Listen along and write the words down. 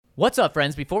What's up,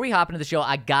 friends? Before we hop into the show,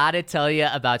 I gotta tell you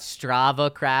about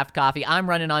Strava Craft Coffee. I'm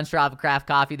running on Strava Craft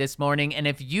Coffee this morning, and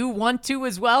if you want to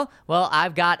as well,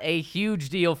 I've got a huge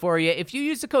deal for you. If you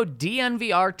use the code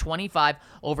DNVR25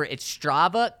 over at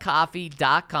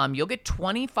StravaCoffee.com, you'll get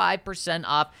 25%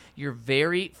 off your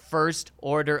very first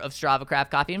order of Strava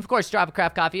Craft Coffee. And of course, Strava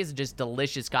Craft Coffee isn't just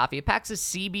delicious coffee. It packs a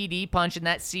CBD punch, and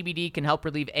that CBD can help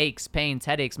relieve aches, pains,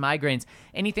 headaches, migraines,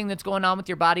 anything that's going on with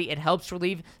your body. It helps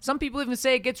relieve. Some people even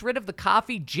say it gets rid of the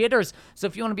coffee jitters. So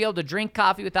if you want to be able to drink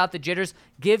coffee without the jitters,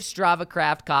 give Strava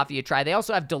Craft Coffee a try. They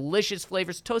also have delicious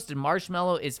flavors. Toasted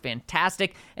marshmallow is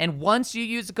fantastic. And once you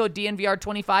use the code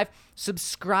DNVR25,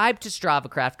 subscribe to Strava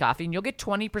Craft Coffee, and you'll get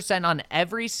 20% on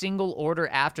every single order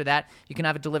after that. You can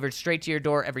have it delivered straight to your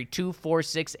door every 2, 4,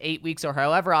 6, 8 weeks, or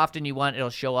however often you want. It'll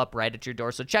show up right at your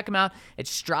door. So check them out.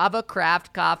 It's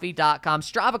StravaCraftCoffee.com,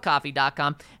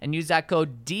 StravaCoffee.com, and use that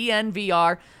code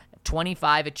DNVR25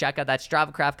 at checkout. That's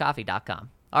StravaCraftCoffee.com.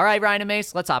 All right, Ryan and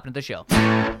Mace, let's hop into the show.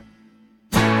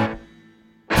 Number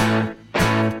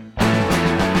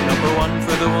one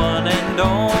for the one and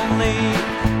only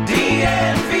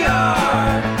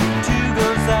DNVR. Two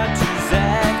goes out to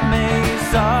Zach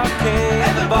Mace, Arcade,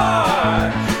 and the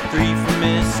bar. Three for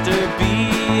Mr. B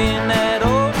in that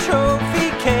old trophy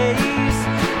case.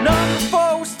 Number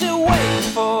four we're still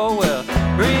waiting for, well,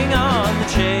 bring on the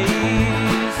chase.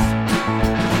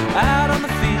 Out on the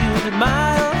field at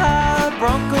Mile High,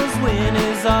 Broncos win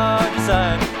is our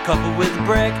desire. Couple with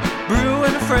Breck, Brew,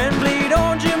 and a friend, bleed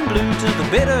orange and blue to the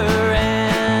bitter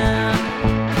end.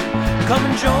 Come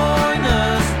and join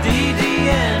us,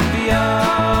 DNVR.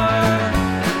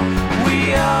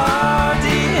 We are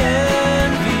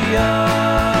DNVR.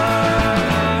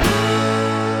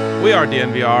 We are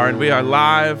DNVR, and we are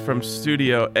live from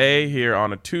Studio A here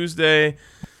on a Tuesday.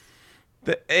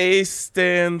 The A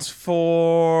stands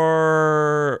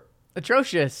for...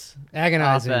 Atrocious.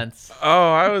 Agonizing. Offense.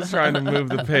 Oh, I was trying to move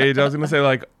the page. I was going to say,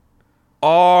 like,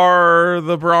 are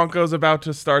the Broncos about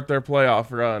to start their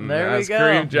playoff run? There we as go.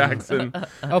 Kareem Jackson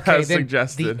Okay, has then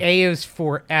suggested. the A is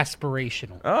for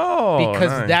aspirational. Oh,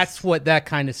 because nice. that's what that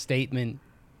kind of statement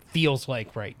feels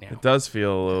like right now. It does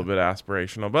feel a little bit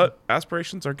aspirational, but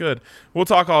aspirations are good. We'll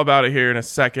talk all about it here in a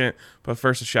second, but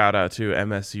first a shout out to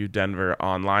MSU Denver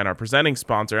Online, our presenting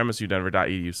sponsor,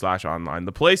 msudenver.edu/online,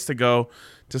 the place to go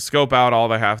to scope out all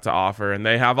they have to offer, and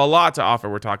they have a lot to offer.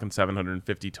 We're talking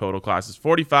 750 total classes,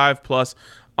 45 plus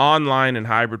online and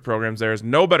hybrid programs. There is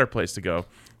no better place to go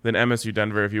than MSU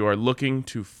Denver if you are looking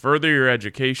to further your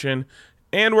education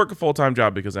and work a full-time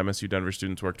job, because MSU Denver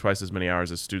students work twice as many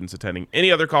hours as students attending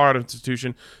any other Colorado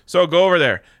institution. So go over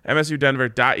there,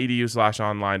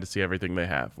 msudenver.edu/online, to see everything they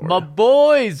have for My you.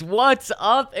 boys, what's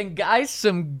up? And guys,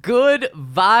 some good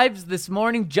vibes this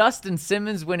morning. Justin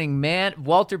Simmons winning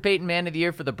Walter Payton Man of the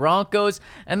Year for the Broncos.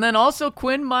 And then also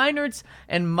Quinn Meinerz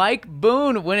and Mike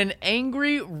Boone winning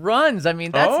angry runs. I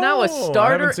mean, that's now a Oh, I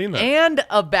starter haven't seen that. and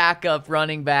a backup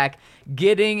running back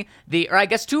getting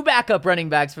two backup running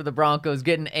backs for the Broncos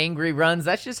getting angry runs.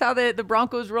 That's just how the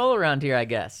Broncos roll around here, I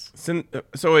guess. So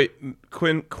wait,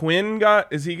 Quinn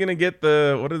is he going to get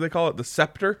the, what do they call it, the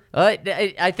scepter?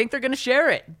 I think they're going to share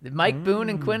it. Mike Boone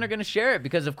and Quinn are going to share it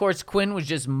because, of course, Quinn was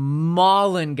just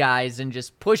mauling guys and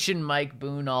just pushing Mike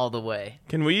Boone all the way.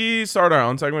 Can we start our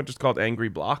own segment just called Angry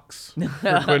Blocks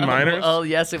for Quinn Meinerz? Oh,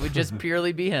 yes, it would just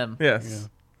purely be him. Yes. Yeah.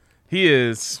 He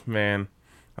is, man.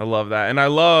 I love that. And I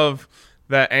love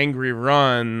that Angry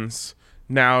Runs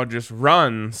now just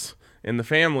runs in the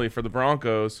family for the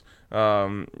Broncos.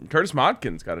 Curtis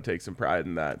Modkin's got to take some pride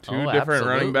in that. Two different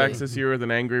running backs this year with an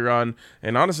angry run.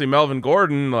 And honestly, Melvin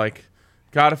Gordon,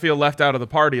 got to feel left out of the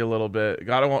party a little bit.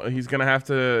 He's going to have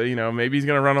to, maybe he's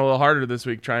going to run a little harder this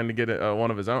week trying to get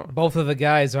one of his own. Both of the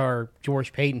guys are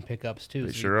George Payton pickups, too.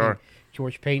 They So sure you think are.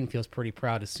 George Payton feels pretty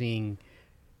proud of seeing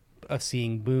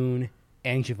Boone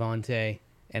and Javonte,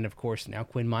 and, of course, now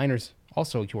Quinn Meinerz,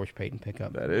 also a George Payton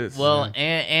pickup. That is. Well,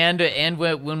 and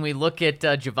when we look at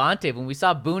Javonte, when we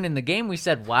saw Boone in the game, we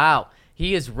said, wow,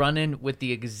 he is running with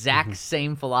the exact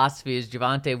same philosophy as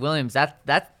Javonte Williams.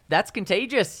 That's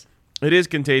contagious. It is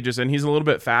contagious, and he's a little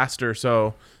bit faster,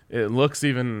 so it looks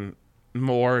even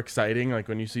more exciting, like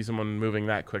when you see someone moving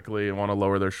that quickly and want to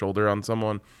lower their shoulder on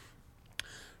someone.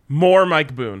 More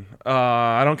Mike Boone.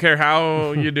 I don't care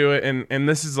how you do it, and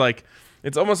this is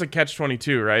it's almost a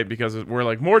catch-22, right? Because we're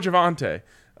like, more Javonte.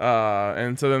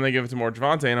 And so then they give it to more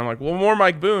Javonte, and I'm like, well, more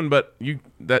Mike Boone, but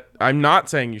I'm not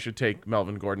saying you should take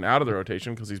Melvin Gordon out of the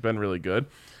rotation because he's been really good.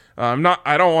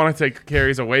 I don't want to take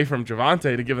carries away from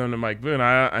Javonte to give them to Mike Boone,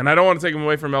 and I don't want to take them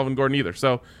away from Melvin Gordon either.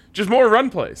 So just more run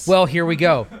plays. Well, here we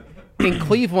go. In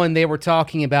Cleveland, they were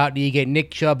talking about, do you get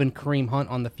Nick Chubb and Kareem Hunt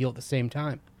on the field at the same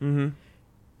time?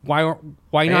 Why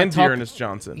not And talk? Dearness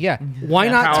Johnson. Yeah. Why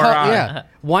not Power talk? eye. Yeah.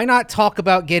 Why not talk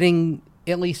about getting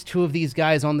at least two of these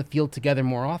guys on the field together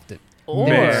more often? Or-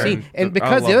 than we've Man, seen? And I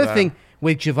because the love other that. thing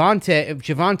with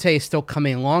Javonte is still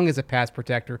coming along as a pass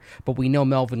protector, but we know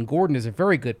Melvin Gordon is a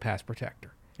very good pass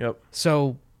protector. Yep.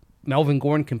 So Melvin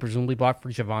Gordon can presumably block for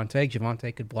Javonte.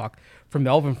 Javonte could block for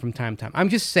Melvin from time to time. I'm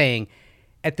just saying,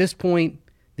 at this point,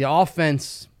 the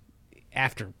offense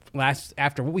after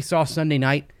what we saw Sunday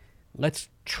night, let's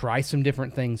try some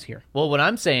different things here. Well, what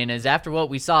I'm saying is after what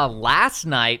we saw last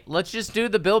night, let's just do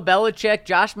the Bill Belichick,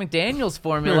 Josh McDaniels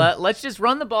formula. Let's just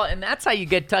run the ball, and that's how you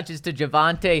get touches to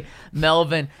Javonte,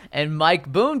 Melvin, and Mike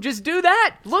Boone. Just do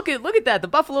that. Look at that. The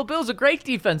Buffalo Bills, a great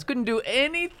defense, couldn't do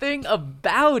anything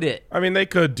about it. I mean, they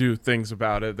could do things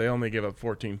about it. They only gave up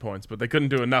 14 points, but they couldn't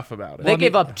do enough about it. They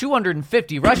gave up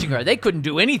 250 rushing yards. They couldn't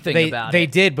do anything about They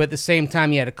it. did, but at the same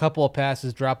time, you had a couple of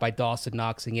passes dropped by Dawson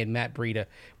Knox and you had Matt Breida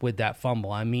with that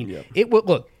fumble. I mean, it would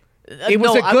look. It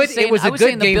was a good. It was a good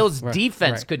game. the Bills' Right,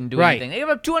 defense right, couldn't do right. anything. They gave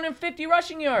up 250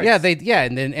 rushing yards. Yeah,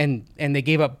 and they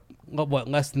gave up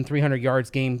less than 300 yards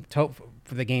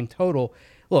for the game total.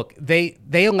 Look, they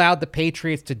allowed the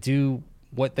Patriots to do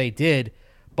what they did.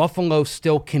 Buffalo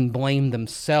still can blame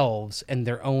themselves and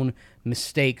their own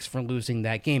mistakes for losing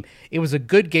that game. It was a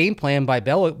good game plan by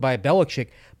Belichick,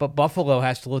 but Buffalo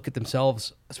has to look at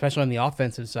themselves, especially on the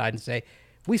offensive side, and say,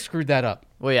 we screwed that up.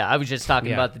 Well, yeah, I was just talking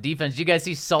Yeah. about the defense. Did you guys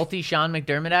see salty Sean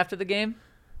McDermott after the game?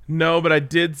 No, but I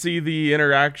did see the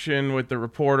interaction with the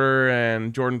reporter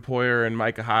and Jordan Poyer and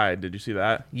Micah Hyde. Did you see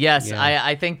that? Yes, Yeah.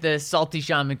 I think the salty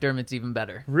Sean McDermott's even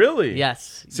better. Really?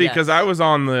 Yes. See, yes. because I was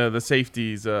on the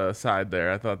safeties side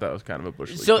there. I thought that was kind of a bush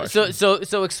league question.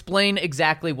 So explain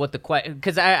exactly what the question,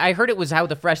 because I heard it was how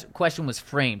the question was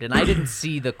framed, and I didn't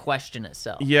see the question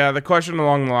itself. Yeah, the question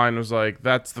along the line was like,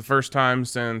 that's the first time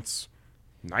since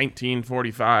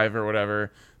 1945 or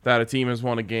whatever that a team has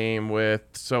won a game with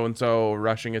so-and-so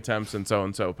rushing attempts and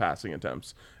so-and-so passing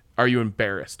attempts. Are you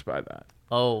embarrassed by that?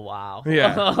 Oh wow.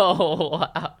 Yeah. Oh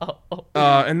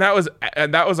wow. And that was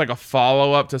like a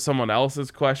follow-up to someone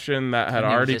else's question that had And he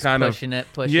was already just kind of pushing it.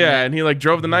 yeah, and he like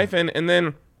drove the knife in, and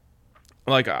then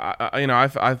like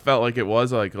I felt like it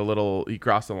was like a little, he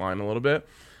crossed the line a little bit,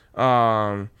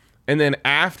 and then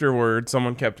afterward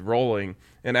someone kept rolling,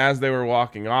 and as they were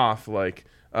walking off, like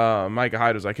Micah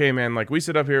Hyde was like, hey man, like we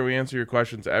sit up here, we answer your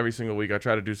questions every single week, I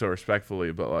try to do so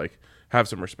respectfully, but like have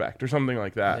some respect or something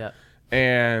like that. Yeah.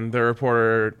 And the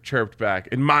reporter chirped back,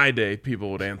 in my day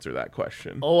people would answer that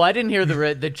question. Oh, I didn't hear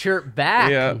the chirp back.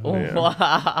 Yeah, Oh, yeah.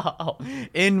 wow.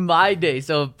 In my day,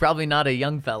 so probably not a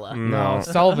young fella. No,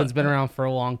 Sullivan's been around for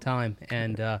a long time,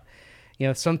 and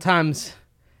sometimes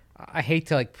I hate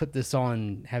to like put this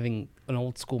on having an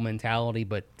old school mentality,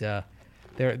 but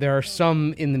there are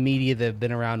some in the media that have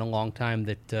been around a long time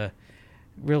that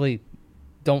really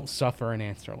don't suffer an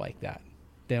answer like that.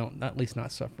 They don't, at least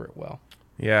not suffer it well.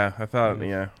 Yeah, I thought,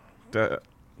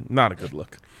 not a good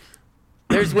look.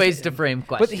 There's ways to frame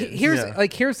But questions.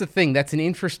 here's the thing. That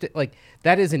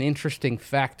is an interesting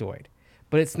factoid,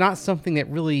 but it's not something that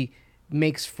really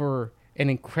makes for an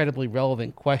incredibly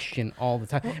relevant question all the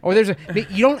time. Or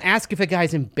you don't ask if a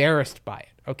guy's embarrassed by it.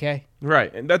 Okay.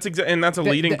 Right, and that's a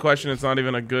leading that- question. It's not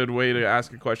even a good way to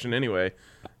ask a question anyway.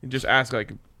 You just ask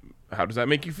like, how does that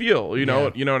make you feel? You know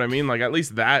what I mean? Like at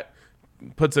least that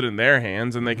puts it in their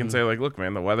hands, and they can say like, look,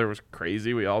 man, the weather was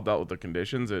crazy. We all dealt with the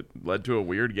conditions. It led to a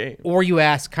weird game. Or you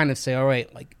say, all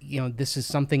right, like, this is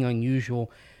something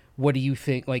unusual. What do you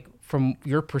think, like, from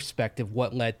your perspective,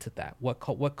 what led to that? What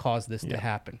caused this to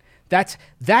happen?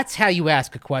 That's how you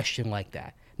ask a question like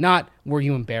that. Not were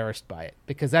you embarrassed by it?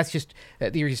 Because that's just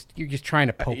you're just trying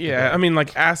to poke. the Yeah, bear. I mean,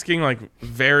 like asking like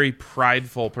very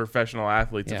prideful professional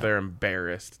athletes Yeah. if they're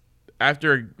embarrassed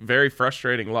after a very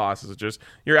frustrating loss is just,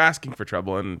 you're asking for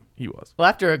trouble, and he was. Well,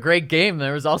 after a great game,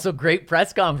 there was also great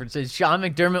press conferences. Sean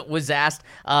McDermott was asked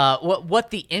what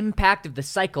the impact of the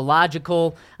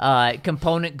psychological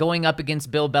component going up against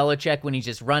Bill Belichick when he's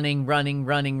just running,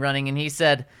 and he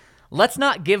said, let's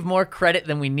not give more credit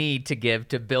than we need to give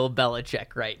to Bill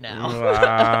Belichick right now.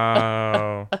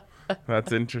 Wow.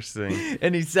 That's interesting.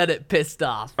 And he said it pissed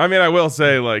off. I mean, I will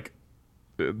say, like,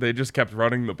 they just kept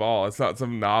running the ball. It's not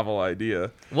some novel idea.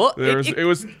 Well,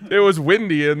 it was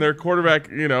windy, and their quarterback,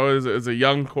 is a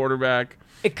young quarterback.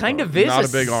 It kind of is not a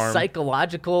a big arm.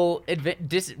 psychological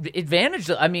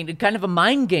disadvantage. I mean, kind of a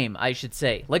mind game, I should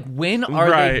say. Like, when are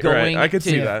they Right, going I could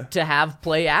see that. to have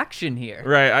play action here?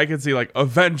 Right, I could see, like,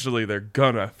 eventually they're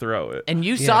gonna throw it. And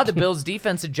you saw the Bills'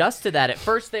 defense adjust to that. At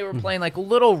first, they were playing like a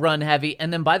little run heavy,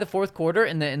 and then by the fourth quarter,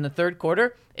 in the third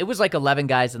quarter, it was like 11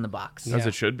 guys in the box. As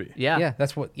it should be. Yeah. Yeah,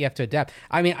 that's what you have to adapt.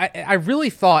 I mean, I really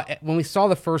thought when we saw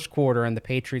the first quarter and the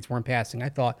Patriots weren't passing, I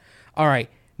thought, all right,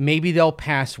 maybe they'll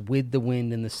pass with the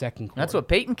wind in the second quarter. That's what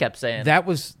Peyton kept saying. That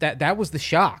was the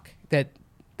shock that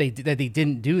they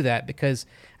didn't do that, because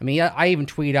I mean, I even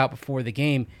tweeted out before the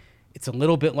game, it's a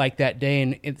little bit like that day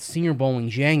in Senior Bowl in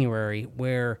January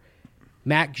where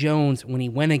Mac Jones, when he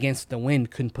went against the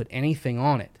wind, couldn't put anything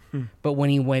on it. But when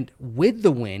he went with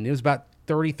the wind, it was about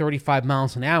 30, 35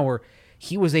 miles an hour,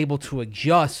 he was able to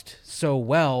adjust so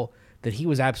well that he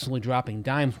was absolutely dropping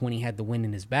dimes when he had the wind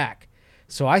in his back.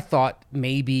 So I thought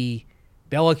maybe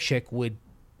Belichick would,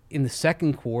 in the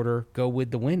second quarter, go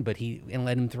with the wind, and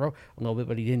let him throw a little bit,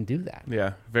 but he didn't do that.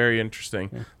 Yeah, very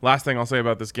interesting. Last thing I'll say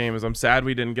about this game is I'm sad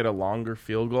we didn't get a longer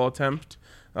field goal attempt.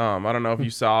 I don't know if you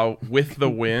saw with the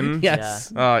wind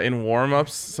Yes. in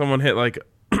warm-ups, someone hit like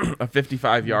a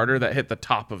 55-yarder that hit the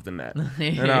top of the net.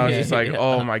 And I was just like,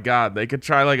 oh my God, they could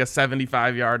try like a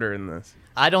 75-yarder in this.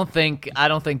 I don't think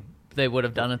they would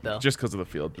have done it though. Just because of the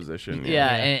field position. Yeah,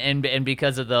 and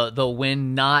because of the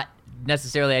wind not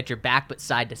necessarily at your back but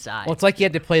side to side. Well, it's like you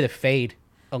had to play the fade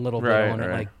a little bit Right, on it.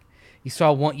 right. Like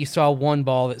you saw one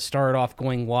ball that started off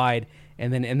going wide,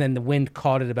 and then the wind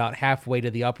caught it about halfway to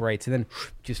the uprights, and then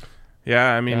just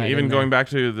Yeah, I mean, Right even in going there. back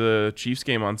to the Chiefs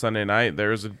game on Sunday night, there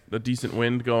was a decent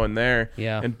wind going there.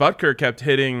 Yeah. And Butker kept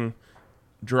hitting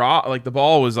like the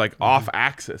ball was like off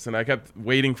axis, and I kept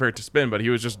waiting for it to spin, but he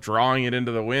was just drawing it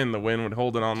into the wind. The wind would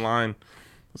hold it on line.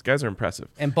 Those guys are impressive.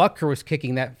 and Butker was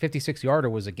kicking that 56-yarder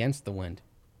was against the wind.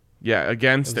 Yeah,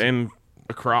 against and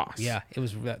across. Yeah,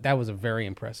 that was a very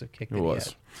impressive kick. It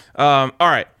was. All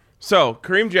right. So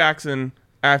Kareem Jackson,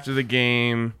 after the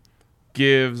game,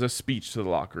 gives a speech to the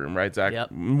locker room, right, Zach?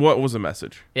 Yep. What was the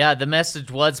message? Yeah, the message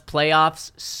was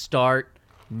playoffs start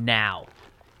now.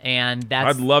 And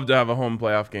that's I'd love to have a home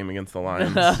playoff game against the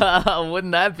Lions.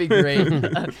 wouldn't that be great?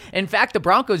 In fact, the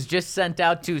Broncos just sent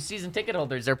out to season ticket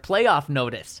holders their playoff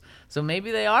notice. So maybe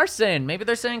they're saying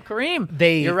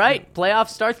Kareem, you're right. Playoffs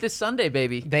start this Sunday,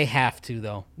 baby. They have to,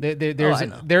 though. I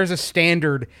know. There's a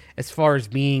standard as far as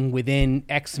being within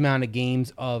X amount of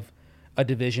games of a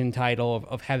division title,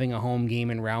 of having a home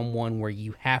game in round one, where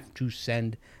you have to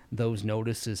send those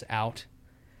notices out.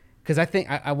 Because I think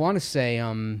I want to say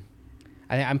I'm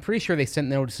pretty sure they sent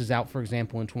notices out, for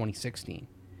example, in 2016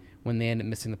 when they ended up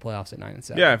missing the playoffs at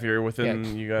 9-7. Yeah, if you're within,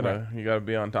 Yeah, you gotta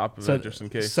be on top of it just in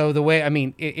case. So the way, I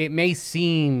mean, it may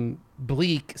seem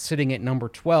bleak sitting at number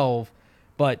 12,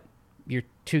 but you're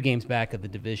 2 games back of the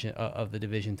division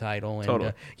title, and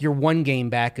Totally. you're 1 game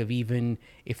back of, even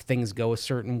if things go a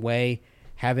certain way,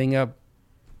 having a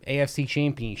AFC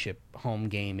Championship home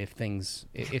game if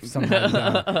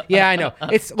somehow yeah, I know.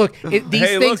 These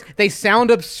Hey, things, look. they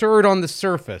sound absurd on the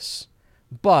surface,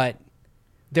 but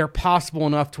they're possible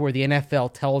enough to where the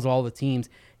NFL tells all the teams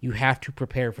you have to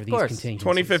prepare for these course. contingencies.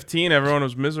 2015, everyone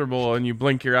was miserable, and you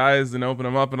blink your eyes and open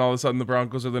them up, and all of a sudden the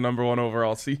Broncos are the number 1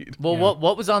 overall seed. Well,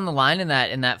 what was on the line in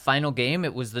that final game?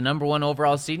 It was the number 1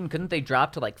 overall seed, and couldn't they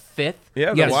drop to like 5th?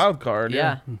 Yeah, the Yes. wild card.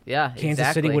 Yeah, Kansas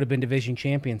exactly. City would have been division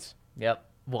champions. Yep,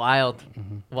 wild.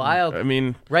 I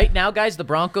mean, Right now, guys, the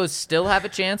Broncos still have a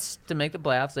chance to make the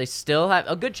playoffs. They still have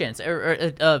a good chance, or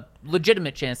a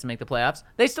legitimate chance to make the playoffs.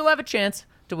 They still have a chance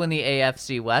to win the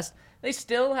AFC West. They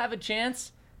still have a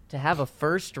chance to have a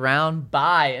first-round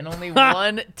bye, and only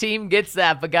one team gets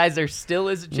that. But, guys, there still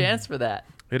is a chance for that.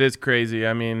 it is crazy.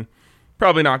 I mean,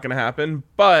 probably not going to happen,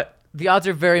 but The odds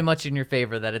are very much in your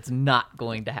favor that it's not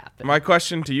going to happen. my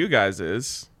question to you guys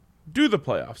is, do the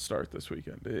playoffs start this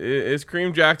weekend? Is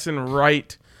Kareem Jackson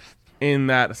right in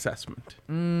that assessment?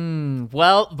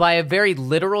 Well, by a very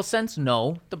literal sense,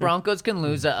 no. The Broncos can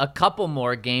lose a couple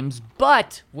more games.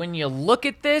 But when you look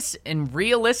at this in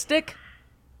realistic,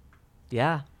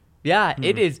 yeah,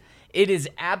 it is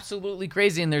absolutely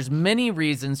crazy. And there's many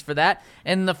reasons for that.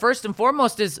 And the first and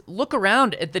foremost is look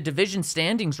around at the division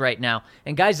standings right now.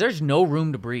 And guys, there's no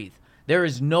room to breathe. There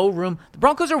is no room. The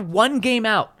Broncos are 1 game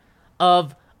out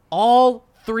of all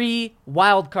 3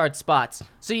 wild card spots.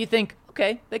 So you think,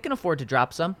 okay, they can afford to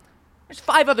drop some. There's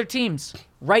 5 other teams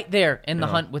right there in the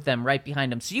hunt with them, right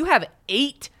behind them. So you have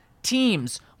 8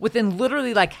 teams within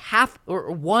literally like half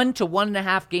or 1 to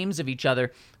 1.5 games of each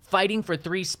other fighting for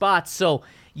 3 spots. So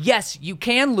yes, you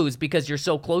can lose because you're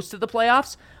so close to the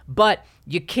playoffs, but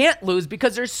you can't lose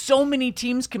because there's so many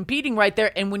teams competing right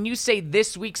there. And when you say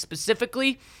this week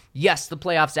specifically, yes, the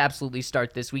playoffs absolutely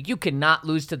start this week. You cannot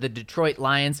lose to the Detroit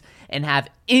Lions and have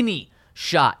any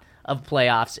shot of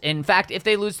playoffs. In fact, if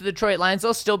they lose to the Detroit Lions,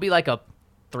 there'll still be like a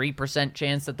 3%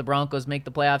 chance that the Broncos make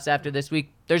the playoffs after this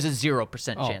week. There's a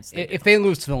 0% chance. If they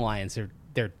lose to the Lions,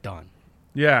 they're done.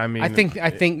 Yeah, I mean, I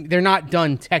think they're not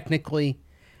done technically,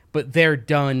 but they're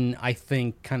done, I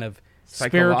think, kind of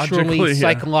Psychologically, spiritually, yeah.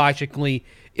 psychologically,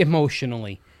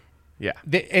 emotionally. yeah.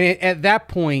 And at that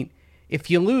point, if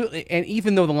you lose, and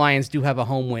even though the Lions do have a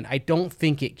home win, I don't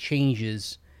think it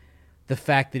changes the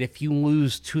fact that if you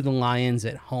lose to the Lions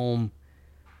at home,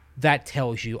 that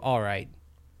tells you, all right,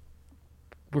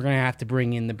 we're going to have to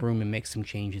bring in the broom and make some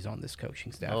changes on this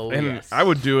coaching staff. Oh, And yes. I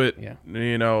would do it, Yeah.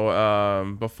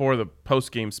 before the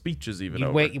post-game speech is even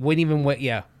over. You wouldn't even wait.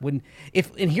 Yeah, wouldn't.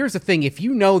 And here's the thing: if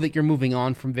you know that you're moving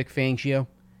on from Vic Fangio,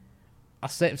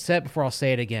 said it before. I'll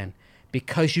say it again,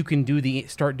 because you can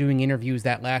start doing interviews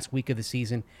that last week of the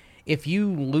season. If you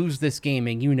lose this game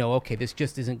and you know, okay, this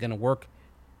just isn't going to work,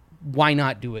 why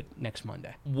not do it next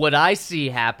Monday? What I see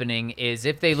happening is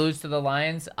if they lose to the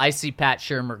Lions, I see Pat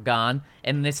Shurmur gone,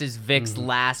 and this is Vic's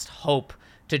last hope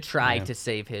to try to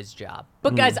save his job.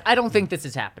 But guys, I don't think this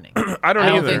is happening. I don't I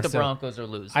don't either. think the Broncos are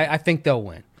losing. I think they'll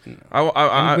win.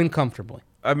 I Win comfortably.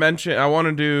 mentioned I want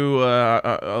to do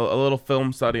a little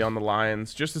film study on the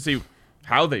Lions just to see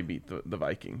how they beat the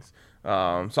Vikings.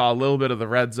 Saw a little bit of the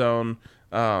red zone,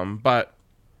 but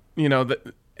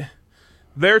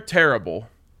they're terrible.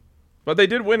 But they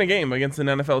did win a game against an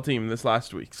NFL team this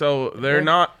last week, so they're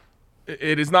not.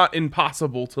 It is not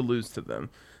impossible to lose to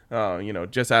them.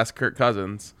 Just ask Kirk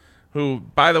Cousins, who,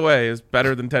 by the way, is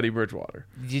better than Teddy Bridgewater.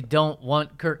 You don't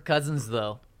want Kirk Cousins,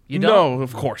 though. You don't. No,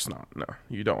 of course not. No,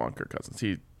 you don't want Kirk Cousins.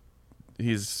 He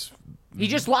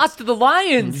just lost to the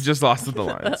Lions. He just lost to the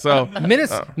Lions. So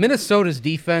Minnesota's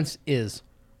defense is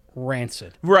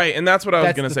rancid. right, and that's what I was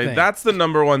That's going to the say. thing. That's the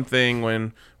number one thing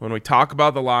when we talk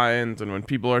about the Lions and when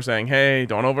people are saying, "Hey,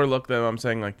 don't overlook them." I'm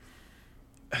saying like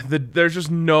there's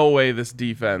just no way this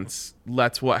defense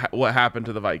lets what happened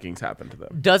to the Vikings happen to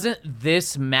them. Doesn't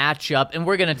this match up, and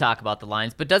we're going to talk about the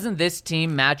Lions, but doesn't this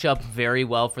team match up very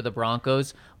well for the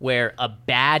Broncos, where a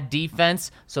bad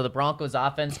defense, so the Broncos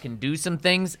offense can do some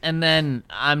things, and then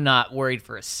I'm not worried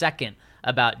for a second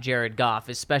about Jared Goff,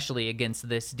 especially against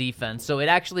this defense. So it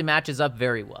actually matches up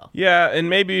very well. Yeah, and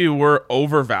maybe we're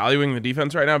overvaluing the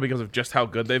defense right now because of just how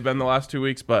good they've been the last 2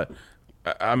 weeks, but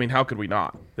I mean, how could we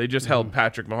not? They just held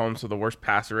Patrick Mahomes to the worst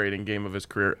passer rating game of his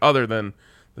career, other than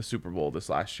the Super Bowl this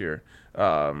last year.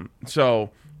 So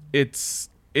it's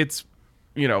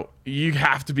you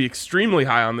have to be extremely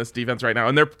high on this defense right now,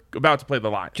 and they're about to play the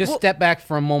Lions. Just step back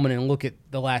for a moment and look at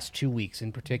the last 2 weeks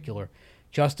in particular.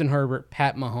 Justin Herbert,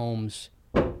 Pat Mahomes,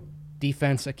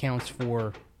 defense accounts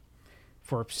for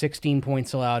 16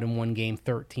 points allowed in one game,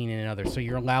 13 in another. So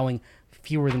you're allowing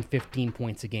fewer than 15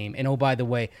 points a game. And oh, by the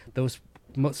way,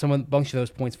 bunch of those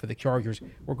points for the Chargers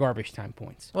were garbage time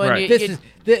points. Well, Right.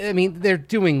 They're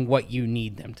doing what you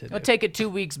need them to do. I'll take it 2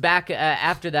 weeks back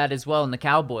after that as well in the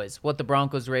Cowboys, what the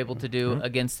Broncos were able to do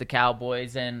against the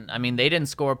Cowboys. And, I mean, they didn't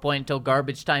score a point until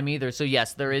garbage time either. So,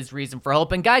 yes, there is reason for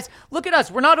hope. And, guys, look at us.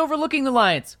 We're not overlooking the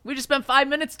Lions. We just spent 5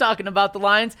 minutes talking about the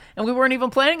Lions, and we weren't even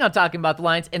planning on talking about the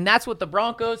Lions. And that's what the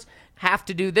Broncos have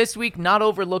to do this week, not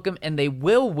overlook them, and they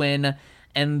will win.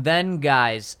 And then,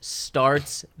 guys,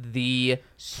 starts the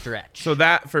stretch. So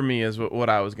that, for me, is what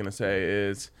I was going to say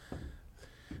is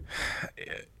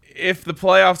if the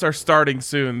playoffs are starting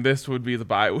soon, this would be the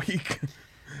bye week.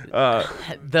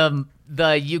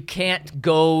 You can't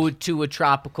go to a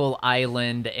tropical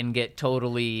island and get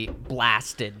totally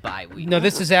blasted by week. No,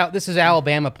 this is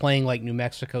Alabama playing like New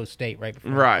Mexico State right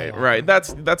before the playoff. Right.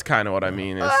 That's kind of what I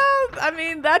mean. Is I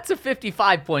mean, that's a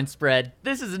 55-point spread.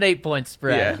 This is an 8-point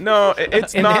spread. yeah, no,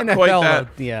 it's In not the quite NFL,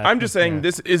 that. yeah, I'm just saying yeah.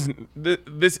 this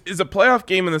is a playoff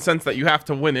game in the sense that you have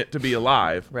to win it to be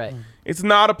alive. Right. It's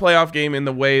not a playoff game in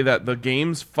the way that the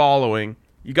games following,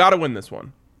 you got to win this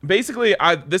one. Basically,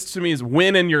 this to me is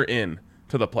win and you're in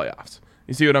to the playoffs.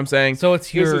 You see what I'm saying? So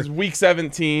it's this is week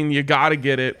 17. You got to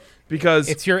get it because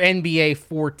It's your NBA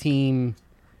 4-team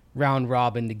round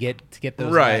robin to get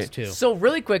those Right. last two. So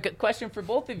really quick, a question for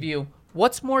both of you.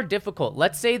 What's more difficult?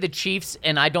 Let's say the Chiefs,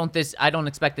 and I don't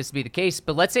expect this to be the case,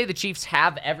 but let's say the Chiefs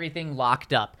have everything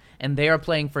locked up and they are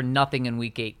playing for nothing in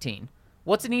week 18.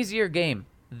 What's an easier game?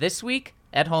 This week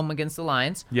at home against the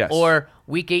Lions? Yes. Or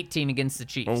week 18 against the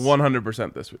Chiefs?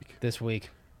 100% this week.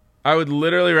 I would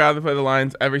literally rather play the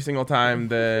Lions every single time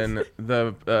than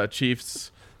the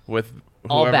Chiefs with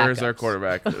All whoever is their backups.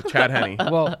 quarterback, Chad Henne.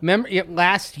 Well, remember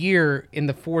last year in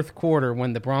the fourth quarter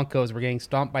when the Broncos were getting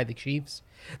stomped by the Chiefs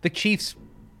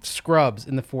scrubs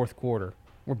in the fourth quarter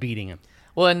were beating them.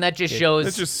 Well, and that just shows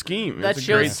It's just scheme. that It's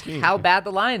a great shows scheme. how bad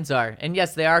the Lions are. And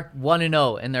yes, they are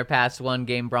 1-0 in their past one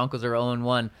game. Broncos are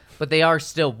 0-1, but they are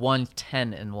still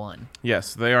 1-10-1.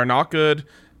 Yes, they are not good.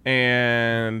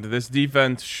 and this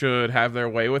defense should have their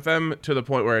way with them to the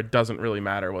point where it doesn't really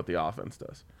matter what the offense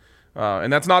does.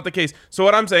 And that's not the case. So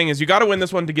what I'm saying is you got to win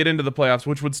this one to get into the playoffs,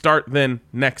 which would start then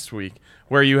next week,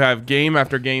 where you have game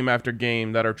after game after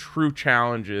game that are true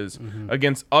challenges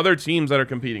against other teams that are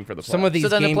competing for the playoffs. Some of these So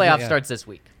then the games, playoff yeah. starts this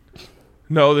week.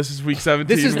 No, this is week 17.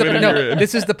 This is the winning you're in.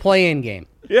 this is the play-in game.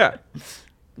 Yeah,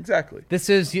 exactly. This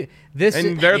is this. And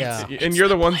is, they're yeah. and you're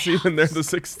the 1 seed and they're the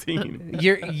 16.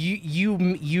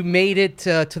 You made it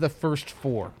to the first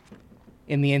 4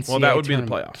 in the NCAA. Well, that would tournament.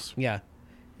 be the playoffs. Yeah.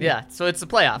 Yeah, so it's the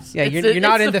playoffs. Yeah, It's you're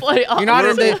not in the playoffs. you're not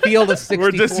in the field of 64.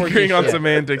 We're disagreeing on just yet.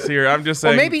 semantics here. I'm just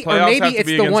saying Or maybe playoffs have to it's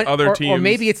be the against one other teams. or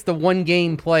maybe it's the one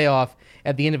game playoff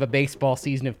at the end of a baseball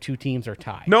season if 2 teams are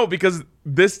tied. No, because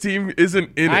this team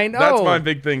isn't in it. I know. That's my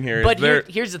big thing here. But They're-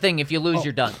 here's the thing: if you lose,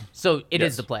 you're done. So it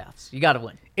is Yes. the playoffs. You got to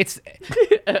win. It's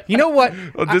you know what?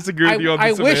 I'll disagree with you on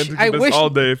the semantics of this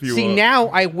all day if you see, want. now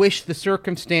I wish the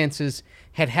circumstances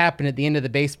had happened at the end of the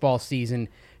baseball season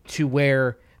to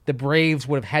where the Braves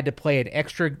would have had to play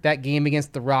that game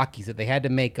against the Rockies that they had to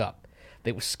make up.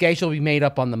 They was scheduled to be made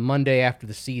up on the Monday after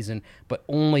the season, but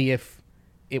only if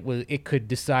it could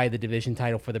decide the division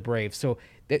title for the Braves. So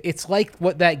it's like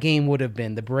what that game would have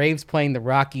been. The Braves playing the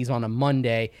Rockies on a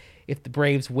Monday. If the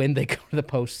Braves win, they go to the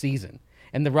postseason.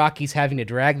 And the Rockies having to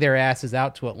drag their asses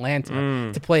out to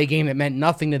Atlanta to play a game that meant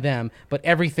nothing to them, but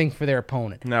everything for their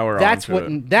opponent. Now we're that's on to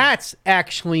it. That's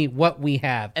actually what we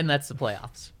have. And that's the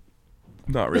playoffs.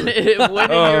 Not really.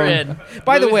 Winning, you're in.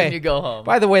 By the Losing, way, you go home.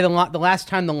 By the way, the last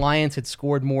time the Lions had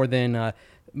scored more than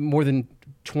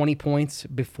 20 points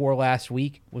before last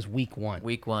week was week 1.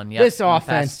 Week 1. Yeah. This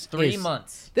offense 3 is-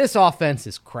 months. This offense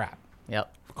is crap.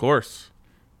 Yep. Of course.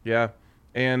 Yeah.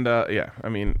 And, I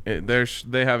mean, there's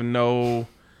no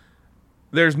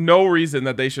reason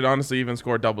that they should honestly even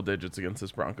score double digits against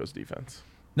this Broncos defense.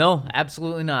 No,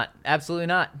 absolutely not. Absolutely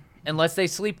not. Unless they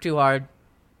sleep too hard.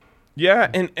 Yeah,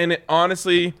 and it,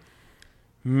 honestly,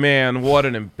 man, what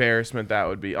an embarrassment that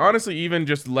would be. Honestly, even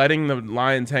just letting the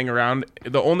Lions hang around,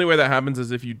 the only way that happens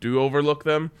is if you do overlook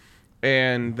them,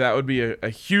 and that would be a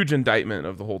huge indictment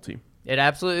of the whole team. It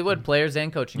absolutely would. Players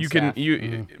and coaching staff.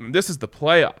 This is the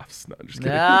playoffs. No, I'm just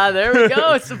kidding. Ah, there we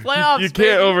go. It's the playoffs. You can't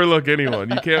baby. overlook anyone.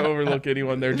 You can't overlook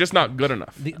anyone. They're just not good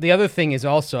enough. The other thing is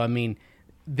also, I mean,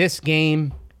 this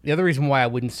game, the other reason why I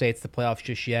wouldn't say it's the playoffs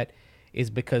just yet is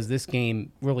because this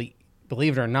game really,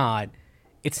 believe it or not,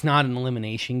 it's not an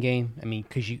elimination game. I mean,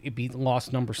 because it'd be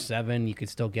lost number 7, you could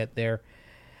still get there.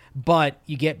 But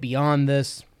you get beyond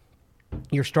this,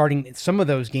 you're starting some of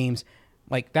those games,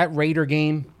 like that Raider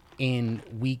game in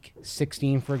week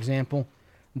 16, for example,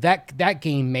 that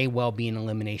game may well be an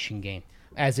elimination game,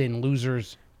 as in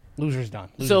losers done. Losers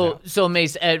out. So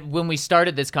Mace, when we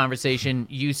started this conversation,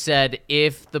 you said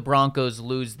if the Broncos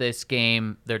lose this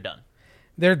game, they're done.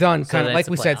 They're done, So kind of that's like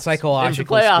the we said, playoffs.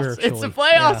 psychologically, It's the playoffs. spiritually.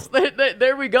 It's the playoffs.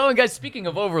 There we go. And guys, speaking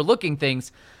of overlooking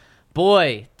things,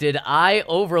 boy, did I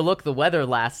overlook the weather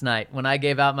last night when I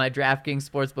gave out my DraftKings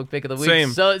Sportsbook pick of the week.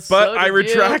 Same. So But I did you.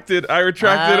 retracted. I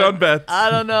retracted on bets. I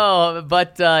don't know.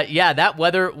 But yeah, that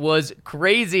weather was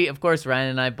crazy. Of course, Ryan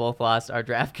and I both lost our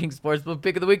DraftKings Sportsbook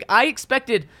pick of the week. I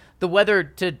expected the weather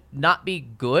to not be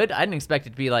good. I didn't expect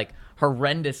it to be like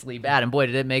horrendously bad, and boy,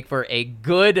 did it make for a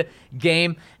good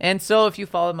game. And so if you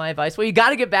followed my advice, well, you got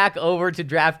to get back over to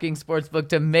DraftKings Sportsbook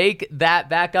to make that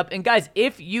back up. And guys,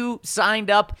 if you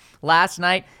signed up last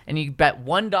night and you bet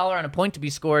 $1 on a point to be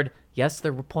scored, yes,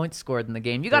 there were points scored in the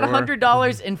game. You got There were.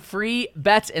 $100 in free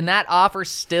bets, and that offer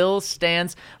still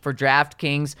stands for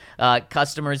DraftKings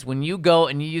customers. When you go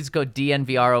and you use code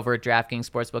DNVR over at DraftKings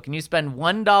Sportsbook, and you spend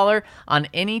 $1 on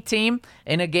any team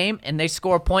in a game, and they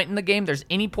score a point in the game, there's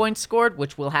any points scored,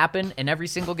 which will happen in every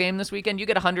single game this weekend, you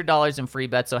get $100 in free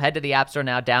bets. So head to the App Store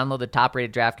now, download the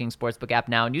top-rated DraftKings Sportsbook app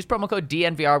now, and use promo code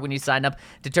DNVR when you sign up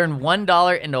to turn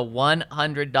 $1 into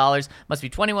 $100. Must be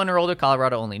 21 or older,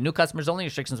 Colorado only. New customers only.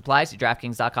 Restrictions apply. See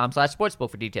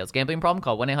DraftKings.com/sportsbook for details. Gambling problem?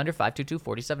 Call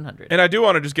 1-800-522-4700. And I do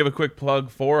want to just give a quick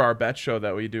plug for our bet show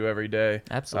that we do every day.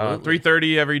 Absolutely.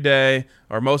 3:30 every day,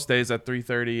 or most days at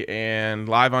 3:30, and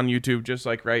live on YouTube, just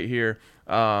like right here.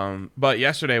 But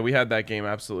yesterday we had that game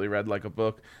absolutely read like a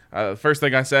book. The first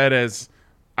thing I said is,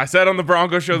 I said on the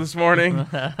Broncos show this morning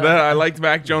that I liked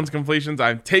Mac Jones' completions.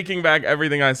 I'm taking back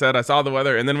everything I said. I saw the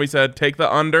weather, and then we said take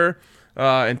the under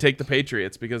and take the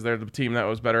Patriots because they're the team that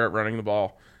was better at running the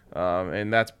ball.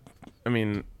 And that's, I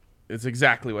mean, it's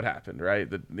exactly what happened, right?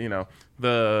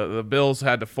 The Bills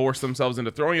had to force themselves into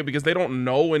throwing it because they don't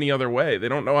know any other way. They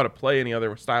don't know how to play any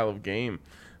other style of game,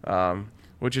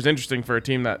 which is interesting for a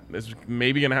team that is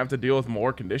maybe going to have to deal with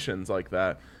more conditions like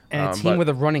that. And a team but with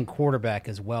a running quarterback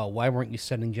as well. Why weren't you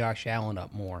setting Josh Allen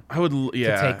up more? I would,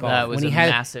 yeah. take off. That was When a he had-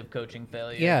 massive coaching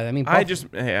failure. Yeah, I mean,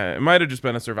 it might have just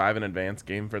been a survive and advance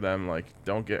game for them. Like,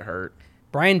 don't get hurt.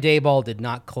 Brian Daboll did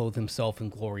not clothe himself in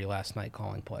glory last night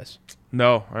calling plays.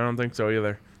 No, I don't think so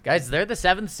either. Guys, they're the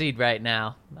 7th seed right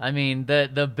now. I mean,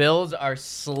 the Bills are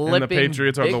slipping.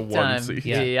 Patriots are big the 1 time. seed.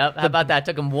 Yeah. Yep. How about that?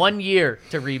 Took them 1 year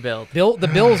to rebuild. The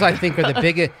Bills, I think, are the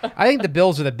biggest. I think the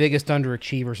Bills are the biggest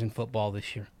underachievers in football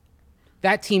this year.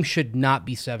 That team should not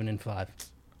be 7-5.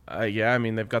 Yeah, I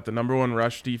mean, they've got the number 1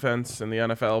 rush defense in the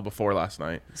NFL before last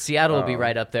night. Seattle will be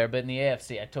right up there, but in the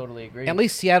AFC, I totally agree. At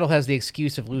least Seattle has the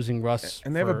excuse of losing Russ.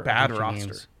 And they have a for bad bunch of roster.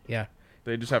 games. Yeah.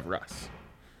 They just have Russ.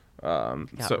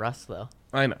 Got Russ, though.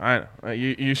 I know.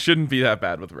 You shouldn't be that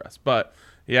bad with Russ. But,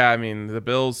 yeah, I mean, the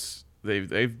Bills,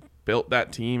 they've built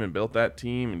that team and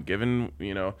given,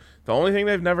 the only thing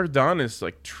they've never done is,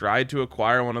 like, tried to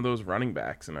acquire one of those running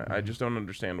backs, and I just don't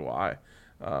understand why.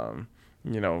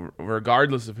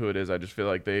 Regardless of who it is, I just feel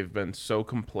like they've been so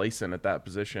complacent at that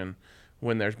position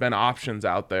when there's been options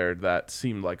out there that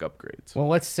seemed like upgrades. Well,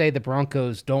 let's say the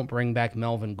Broncos don't bring back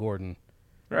Melvin Gordon.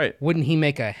 Right. Wouldn't he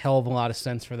make a hell of a lot of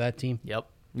sense for that team? Yep.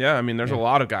 Yeah, I mean, there's a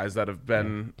lot of guys that have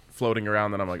been floating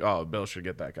around that I'm like, oh, Bill should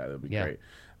get that guy. That'd be Yeah. great.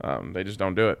 They just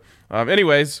don't do it.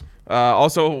 Anyways,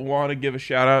 also want to give a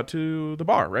shout out to the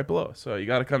bar right below. So you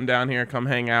got to come down here, come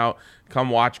hang out, come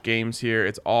watch games here.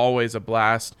 It's always a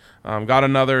blast. Got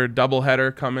another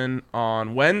doubleheader coming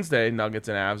on Wednesday, Nuggets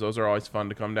and Avs. Those are always fun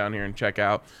to come down here and check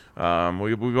out.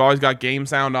 We've always got game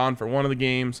sound on for one of the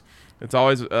games. It's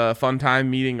always a fun time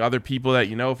meeting other people that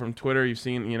you know from Twitter. You've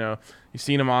seen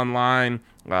them online.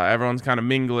 Everyone's kind of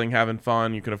mingling, having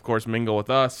fun. You can, of course, mingle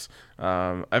with us.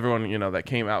 Everyone, that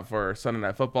came out for Sunday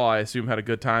Night Football, I assume, had a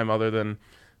good time other than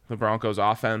the Broncos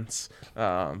offense.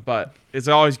 But it's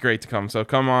always great to come. So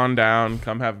come on down,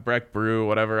 come have Breck Brew,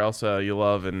 whatever else you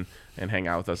love, and hang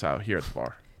out with us out here at the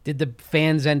bar. Did the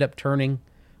fans end up turning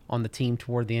on the team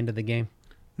toward the end of the game?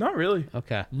 Not really.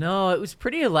 Okay. No, it was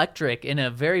pretty electric in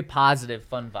a very positive,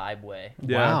 fun vibe way.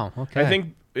 Wow, okay. I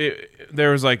think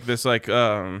there was like this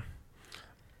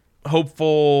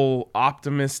hopeful,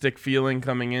 optimistic feeling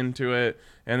coming into it,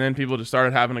 and then people just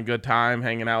started having a good time,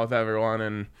 hanging out with everyone,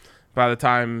 and by the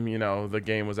time the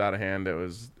game was out of hand, it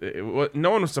was no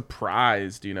one was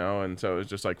surprised, and so it was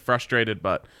just like frustrated,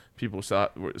 but people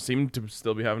seemed to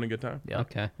still be having a good time. Yeah.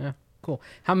 Okay. Yeah. Cool.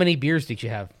 How many beers did you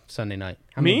have Sunday night?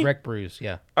 How many Me? Breck Brews?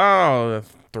 Yeah. Oh,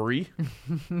 3.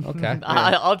 Okay.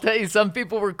 I'll tell you, some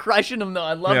people were crushing them, though.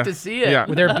 I'd love Yeah. to see it. Yeah.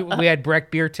 We had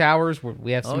Breck beer towers.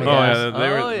 We have some Oh, of Oh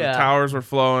those. yeah, the towers were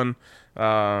flowing.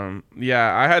 I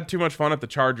had too much fun at the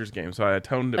Chargers game, so I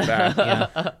toned it back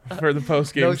for the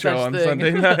post game No show such on thing.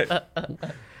 Sunday night.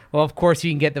 Well, of course,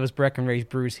 you can get those Breckenridge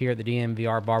brews here at the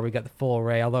DMVR bar. We got the full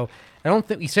array. Although I don't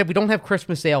think we said we don't have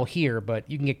Christmas ale here, but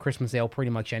you can get Christmas ale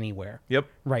pretty much anywhere. Yep.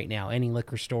 Right now, any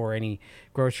liquor store, any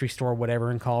grocery store,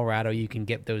 whatever in Colorado, you can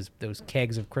get those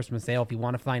kegs of Christmas ale. If you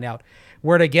want to find out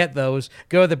where to get those,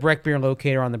 go to the Breck Beer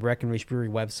Locator on the Breckenridge Brewery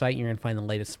website. You're gonna find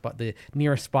the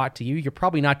nearest spot to you. You're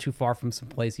probably not too far from some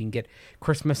place you can get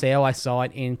Christmas ale. I saw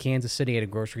it in Kansas City at a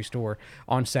grocery store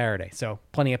on Saturday. So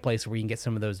plenty of places where you can get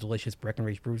some of those delicious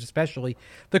Breckenridge brews, especially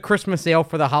the Christmas ale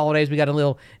for the holidays. We got a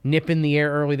little nip in the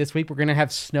air early this week. We're gonna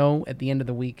have snow at the end of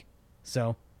the week,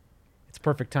 so it's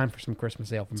perfect time for some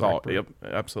Christmas ale from Breck Brew. Yep,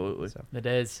 absolutely. It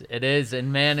is,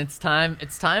 and man, it's time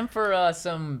for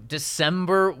some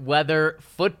December weather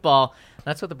football.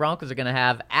 That's what the Broncos are going to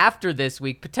have after this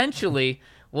week, potentially.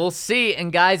 We'll see.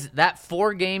 And guys, that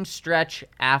 4-game stretch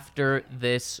after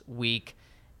this week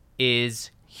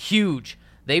is huge.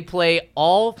 They play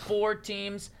all 4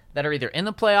 teams that are either in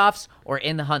the playoffs or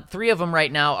in the hunt. 3 of them right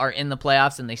now are in the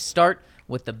playoffs, and they start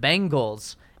with the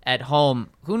Bengals at home.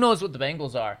 Who knows what the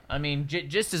Bengals are? I mean,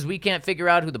 just as we can't figure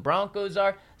out who the Broncos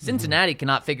are, Cincinnati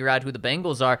cannot figure out who the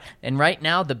Bengals are. And right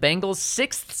now, the Bengals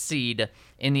 6th seed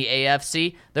in the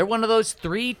AFC. They're one of those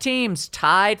 3 teams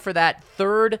tied for that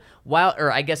the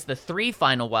 3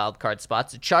 final wild card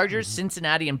spots. The Chargers,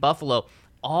 Cincinnati, and Buffalo,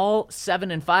 all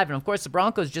 7-5. And of course, the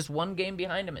Broncos just 1 game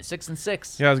behind them at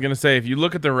 6-6. Yeah, I was gonna say, if you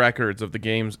look at the records of the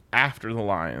games after the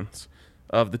Lions,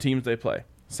 of the teams they play,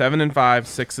 7-5,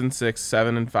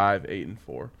 6-6, 7-5,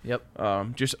 8-4.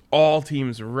 Yep. Just all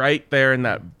teams right there in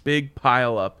that big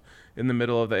pile up in the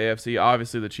middle of the AFC.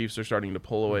 Obviously, the Chiefs are starting to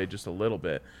pull away just a little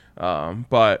bit,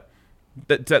 but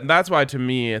that's why, to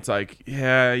me, it's like,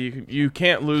 yeah, you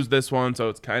can't lose this one, so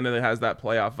it's kind of has that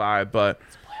playoff vibe, but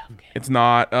it's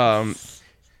not.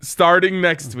 Starting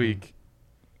next week,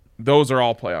 those are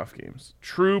all playoff games.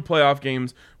 True playoff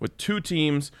games with 2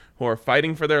 teams who are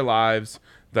fighting for their lives.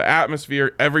 The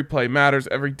atmosphere, every play matters,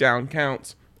 every down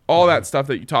counts. all that stuff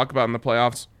that you talk about in the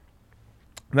playoffs,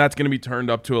 that's going to be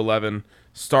turned up to 11,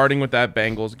 starting with that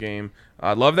Bengals game.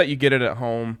 I love that you get it at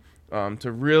home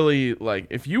to really, like,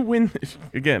 if you win,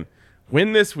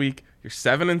 win this week, you're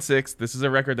 7-6. This is a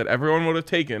record that everyone would have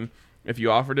taken if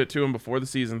you offered it to them before the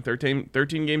season. 13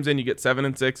 games in, you get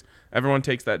 7-6. Everyone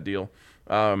takes that deal.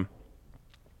 And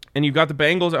you've got the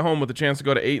Bengals at home with a chance to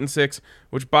go to 8-6,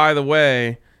 which, by the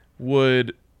way,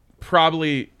 would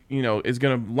probably, is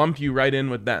going to lump you right in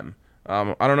with them.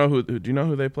 I don't know who. Do you know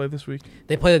who they play this week?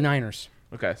 They play the Niners.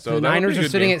 Okay, so the that would be Niners a are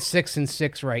good sitting game. at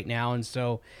 6-6 right now, and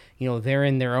so they're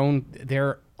in their own.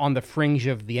 They're on the fringe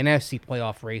of the NFC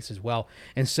playoff race as well,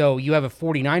 and so you have a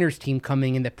 49ers team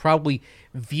coming in that probably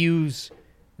views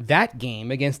that game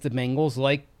against the Bengals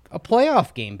like a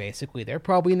playoff game. Basically, they're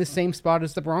probably in the same spot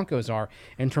as the Broncos are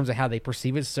in terms of how they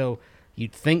perceive it. So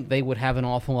you'd think they would have an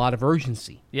awful lot of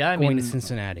urgency. Going to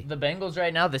Cincinnati. The Bengals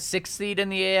right now, the 6th seed in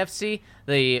the AFC.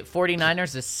 The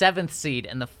 49ers, the 7th seed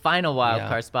and the final wild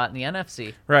card spot in the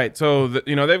NFC. Right. So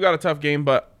they've got a tough game,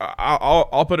 but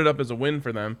I'll put it up as a win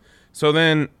for them. So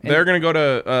then they're going to go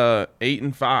to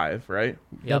 8-5, right?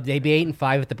 Yep. They'd be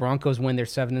 8-5 if the Broncos win. They're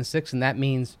 7-6, and that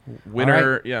means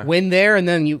winner. Win there, and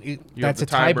then that's a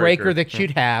the tiebreaker that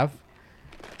you'd have,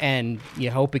 and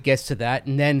you hope it gets to that,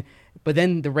 but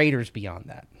then the Raiders beyond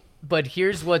that. But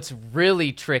here's what's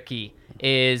really tricky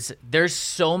is there's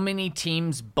so many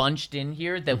teams bunched in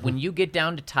here that when you get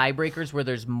down to tiebreakers where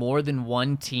there's more than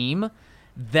one team,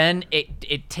 then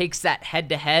it takes that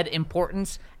head-to-head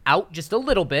importance out just a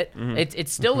little bit.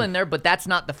 It's still in there, but that's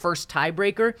not the first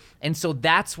tiebreaker. And so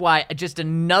that's why just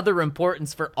another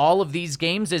importance for all of these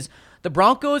games is the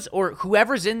Broncos or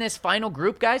whoever's in this final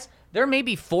group, guys, there may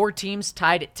be 4 teams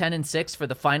tied at 10-6 for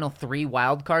the final 3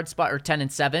 wild card spot, or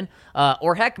 10-7,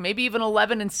 or heck, maybe even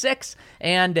 11-6.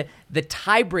 And the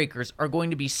tiebreakers are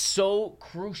going to be so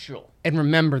crucial. And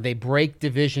remember, they break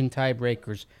division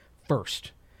tiebreakers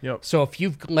first. Yep. So if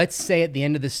let's say at the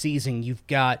end of the season, you've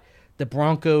got the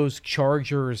Broncos,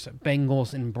 Chargers,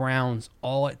 Bengals, and Browns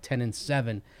all at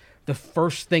 10-7, the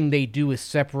first thing they do is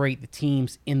separate the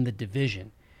teams in the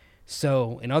division.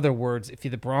 So, in other words, if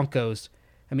you're the Broncos,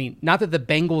 not that the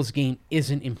Bengals game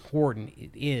isn't important,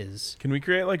 it is. Can we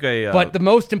create like a... But the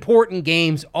most important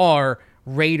games are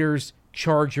Raiders,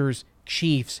 Chargers,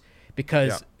 Chiefs,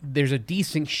 because there's a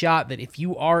decent shot that if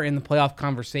you are in the playoff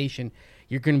conversation,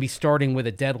 you're going to be starting with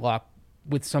a deadlock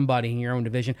with somebody in your own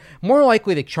division. More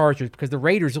likely the Chargers, because the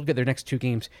Raiders will get their next 2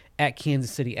 games at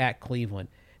Kansas City, at Cleveland.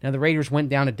 Now, the Raiders went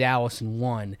down to Dallas and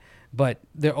won, but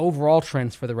the overall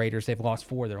trends for the Raiders, they've lost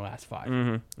 4 of their last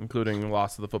 5. including the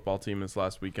loss of the football team this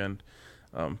last weekend.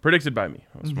 Predicted by me.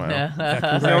 That was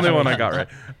that's the only one I got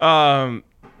right.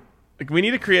 We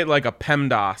need to create like a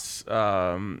PEMDAS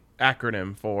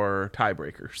acronym for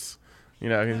tiebreakers.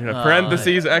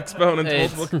 Parentheses,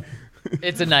 exponents, multiple.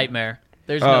 It's a nightmare.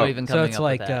 There's no even coming up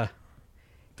with that. So it's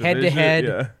like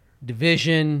head-to-head,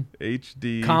 division,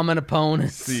 HD, common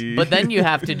opponents. C. But then you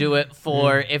have to do it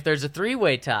for if there's a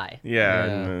 3-way tie.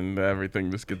 And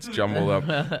everything just gets jumbled up.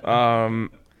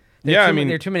 There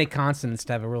are too many consonants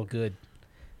to have a real good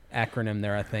acronym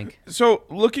there, I think. So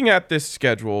looking at this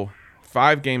schedule,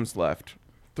 5 games left,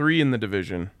 3 in the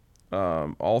division,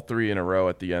 all 3 in a row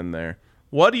at the end there.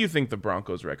 What do you think the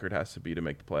Broncos' record has to be to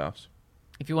make the playoffs?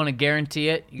 If you want to guarantee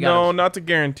it, no, not to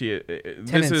guarantee it.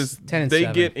 10 they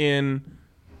 7. get in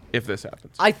if this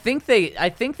happens. I think they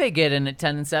get in at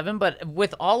 10-7, but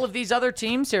with all of these other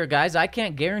teams here, guys, I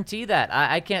can't guarantee that.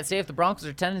 I can't say if the Broncos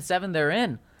are 10-7, they're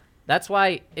in. That's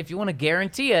why if you want to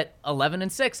guarantee it,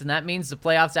 11-6, and that means the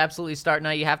playoffs absolutely start now.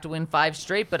 You have to win 5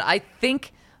 straight, but I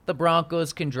think the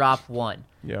Broncos can drop 1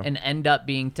 and end up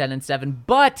being 10-7.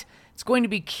 But it's going to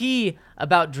be key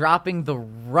about dropping the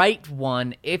right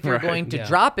one if you're going to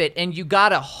drop it, and you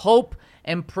gotta hope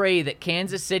and pray that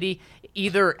Kansas City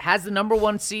either has the number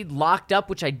 1 seed locked up,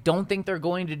 which I don't think they're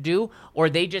going to do, or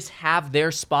they just have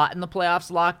their spot in the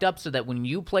playoffs locked up so that when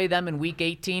you play them in Week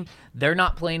 18, they're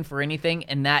not playing for anything,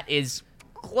 and that is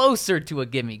closer to a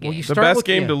gimme game. The best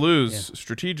game to lose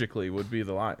strategically would be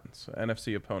the Lions,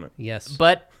 NFC opponent. Yes.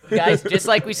 But, guys, just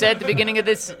like we said at the beginning of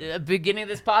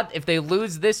this pod, if they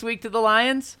lose this week to the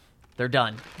Lions, they're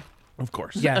done. Of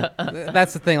course. Yeah,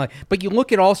 that's the thing. But you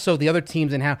look at also the other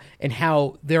teams and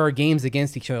how there are games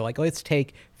against each other. Like, let's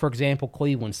take, for example,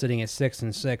 Cleveland sitting at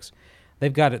 6-6.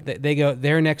 They've got it. They go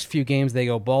their next few games. They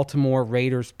go Baltimore,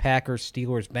 Raiders, Packers,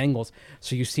 Steelers, Bengals.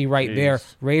 So you see there,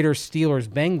 Raiders, Steelers,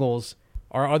 Bengals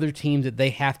are other teams that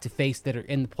they have to face that are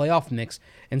in the playoff mix.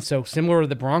 And so similar to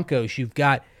the Broncos, you've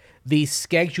got these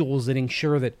schedules that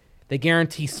ensure that they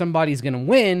guarantee somebody's going to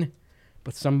win,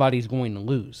 but somebody's going to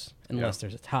lose unless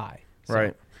there's a tie. So.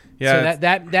 Right. Yeah,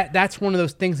 So that's one of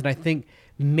those things that I think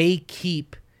may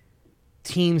keep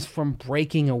teams from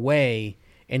breaking away,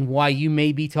 and why you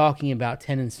may be talking about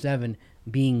 10-7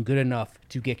 being good enough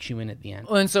to get you in at the end.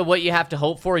 Well, and so what you have to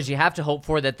hope for is you have to hope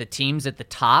for that the teams at the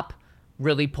top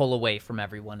really pull away from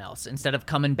everyone else instead of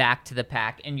coming back to the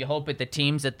pack. And you hope that the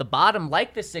teams at the bottom,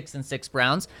 like the 6-6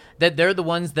 Browns, that they're the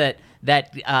ones that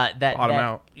Bottom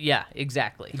out. Yeah,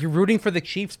 exactly. You're rooting for the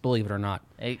Chiefs, believe it or not.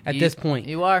 At this point,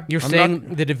 you are. You're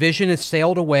saying the division has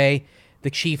sailed away. The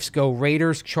Chiefs go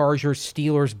Raiders, Chargers,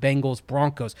 Steelers, Bengals,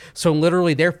 Broncos. So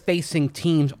literally, they're facing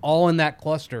teams all in that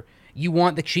cluster. You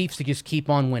want the Chiefs to just keep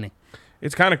on winning.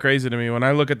 It's kind of crazy to me when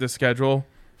I look at the schedule.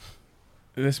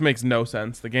 This makes no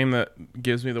sense. The game that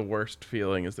gives me the worst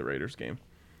feeling is the Raiders game.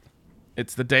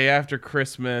 It's the day after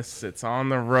Christmas. It's on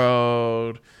the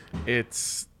road.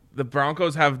 It's the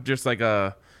Broncos have just like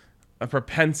a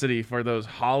propensity for those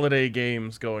holiday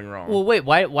games going wrong. Well, wait,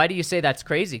 why do you say that's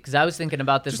crazy? Because I was thinking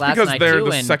about this just last because night they're too,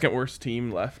 the and second worst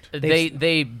team left.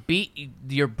 They beat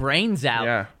your brains out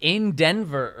Yeah. in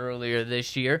Denver earlier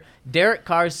this year. Derek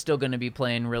Carr's still going to be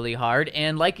playing really hard,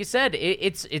 and like you said,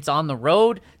 it's on the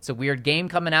road. It's a weird game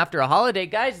coming after a holiday,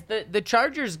 guys. The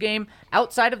Chargers game,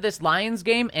 outside of this Lions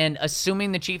game, and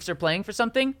assuming the Chiefs are playing for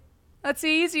something, that's the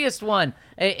easiest one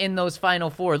in those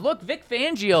final four. Look, Vic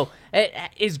Fangio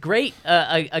is great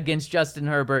against Justin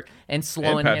Herbert and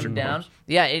slowing him Patrick down. Mahomes.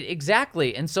 Yeah,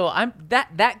 exactly. And so I'm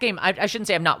that game. I shouldn't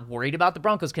say I'm not worried about. The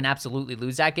Broncos can absolutely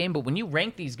lose that game, but when you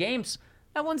rank these games,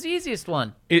 that one's the easiest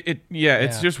one.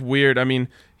 It's just weird. I mean,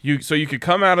 you could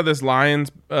come out of this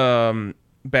Lions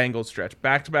Bengals stretch,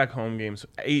 back-to-back home games,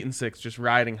 8-6, just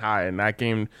riding high in that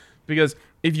game, because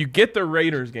if you get the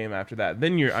Raiders game after that,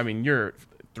 then you're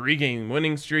 3-game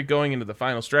winning streak going into the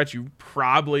final stretch. You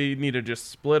probably need to just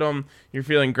split them. You're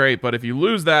feeling great. But if you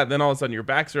lose that, then all of a sudden your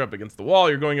backs are up against the wall.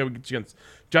 You're going up against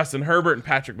Justin Herbert and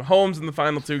Patrick Mahomes in the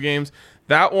final two games.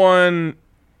 That one,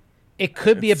 It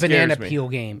could be a banana scares me. peel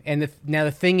game. And now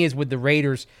the thing is with the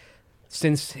Raiders,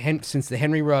 since the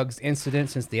Henry Ruggs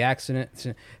incident, since the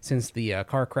accident, since the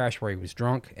car crash where he was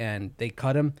drunk and they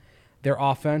cut him, their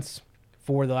offense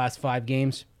for the last 5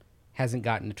 games hasn't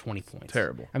gotten to 20 points.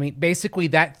 Terrible. I mean, basically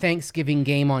that Thanksgiving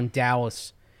game in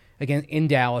Dallas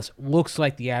looks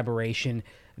like the aberration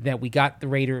that we got the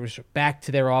Raiders back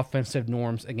to their offensive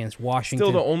norms against Washington.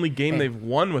 still the only game they've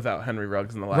won without Henry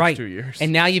Ruggs in the last 2 years.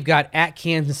 And now you've got at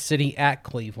Kansas City, at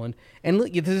Cleveland. And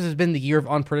look, this has been the year of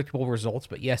unpredictable results,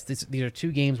 but yes, these are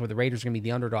 2 games where the Raiders are going to be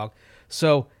the underdog.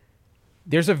 So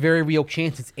there's a very real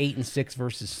chance it's 8-6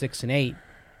 versus 6-8.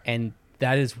 And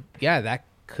that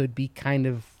could be kind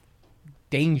of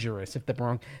dangerous if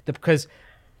because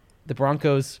the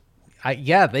Broncos,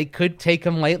 they could take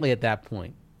them lightly at that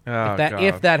point. Oh,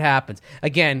 If that happens.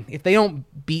 Again, if they don't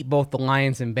beat both the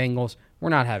Lions and Bengals,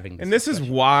 we're not having this. And this is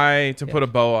why, to put a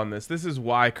bow on this is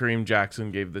why Kareem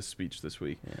Jackson gave this speech this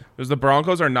week. Yeah. Because the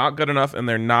Broncos are not good enough, and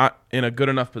they're not in a good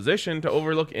enough position to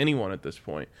overlook anyone at this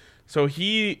point. So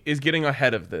he is getting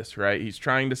ahead of this, right? He's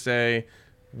trying to say,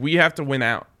 we have to win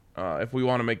out if we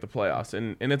want to make the playoffs.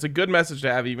 And it's a good message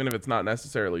to have, even if it's not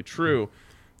necessarily true.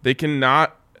 They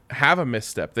cannot have a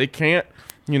misstep. They can't,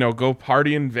 go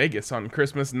party in Vegas on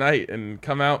Christmas night and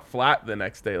come out flat the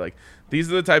next day. Like,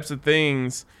 these are the types of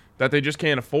things that they just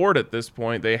can't afford at this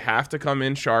point. They have to come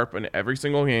in sharp in every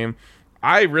single game.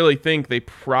 I really think they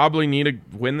probably need to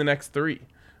win the next 3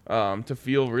 to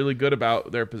feel really good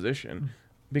about their position,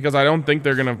 because I don't think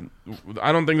they're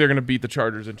gonna beat the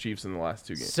Chargers and Chiefs in the last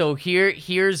 2 games. So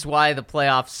here's why the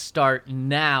playoffs start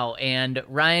now. And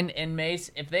Ryan and Mace,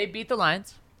 if they beat the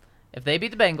Lions, if they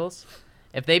beat the Bengals,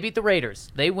 if they beat the Raiders,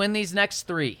 they win these next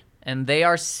 3, and they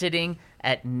are sitting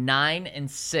at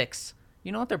 9-6.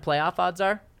 You know what their playoff odds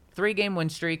are? 3-game win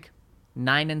streak,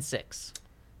 9-6.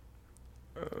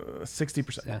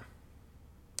 60%.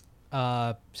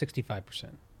 65%.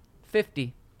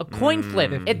 50. A coin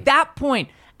flip. At that point,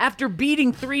 after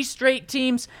beating 3 straight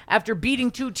teams, after beating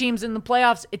 2 teams in the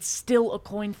playoffs, it's still a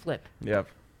coin flip. Yep.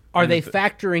 Are they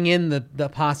factoring in the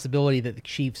possibility that the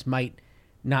Chiefs might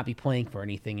not be playing for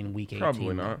anything in Week 18?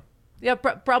 Probably not. Yeah,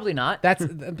 probably not. That's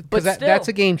that's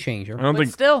a game changer. I don't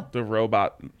think still. the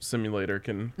robot simulator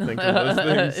can think of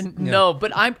those things. No,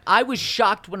 but I was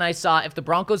shocked when I saw if the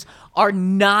Broncos are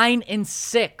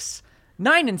 9-6.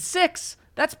 9-6.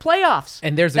 That's playoffs.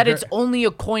 And there's it's only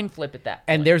a coin flip at that point.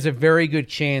 And there's a very good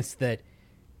chance that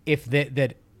if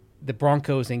that the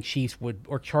Broncos and Chiefs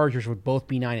or Chargers would both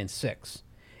be 9-6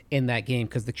 in that game,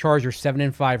 because the Chargers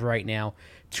 7-5 right now.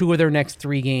 2 of their next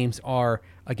 3 games are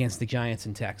against the Giants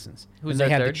and Texans. Who's and they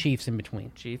their have third? the Chiefs in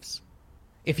between. Chiefs.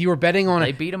 If you were betting on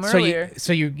They beat 'em earlier.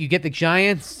 So you get the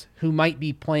Giants, who might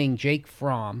be playing Jake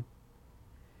Fromm.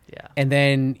 Yeah. And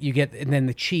then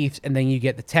the Chiefs, and then you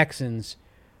get the Texans,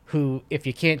 who, if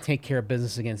you can't take care of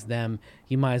business against them,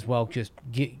 you might as well just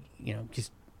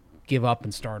give up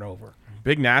and start over.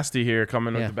 Big Nasty here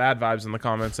coming with Yeah. the bad vibes in the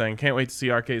comments saying, can't wait to see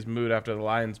RK's mood after the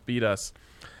Lions beat us.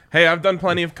 Hey, I've done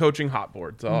plenty of coaching hot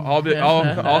boards.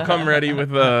 I'll come ready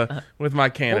with my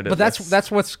candidate. But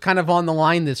that's what's kind of on the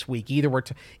line this week. Either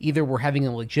we're having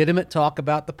a legitimate talk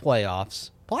about the playoffs,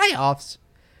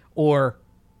 or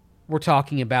we're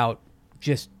talking about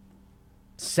just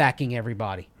sacking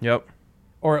everybody, Yep.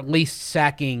 or at least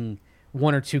sacking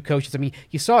one or two coaches. I mean,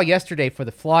 you saw yesterday for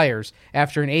the Flyers,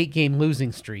 after an 8-game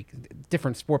losing streak,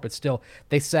 different sport, but still,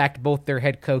 they sacked both their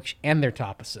head coach and their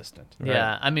top assistant.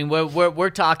 Yeah, I mean, we're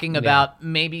talking about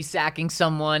maybe sacking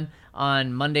someone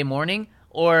on Monday morning,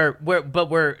 but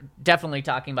we're definitely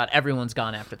talking about everyone's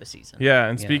gone after the season. Yeah,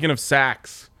 and speaking of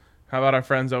sacks, how about our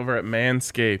friends over at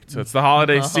Manscaped? It's the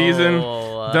holiday season.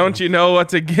 Don't you know what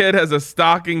to get as a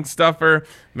stocking stuffer?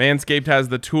 Manscaped has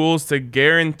the tools to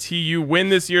guarantee you win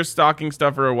this year's stocking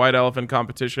stuffer or white elephant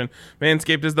competition.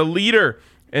 Manscaped is the leader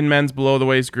in men's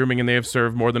below-the-waist grooming, and they have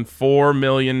served more than 4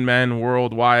 million men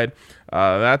worldwide.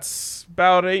 That's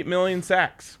about 8 million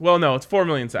sacks. Well, no, it's 4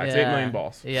 million sacks, 8 million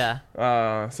balls. Yeah.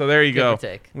 So there you go. or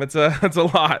take. That's a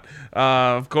lot.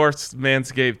 Of course,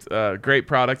 Manscaped, great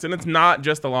products, and it's not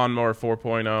just the Lawnmower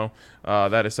 4.0.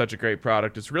 That is such a great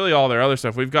product. It's really all their other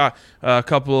stuff. We've got a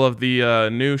couple of the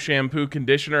new shampoo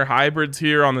conditioner hybrids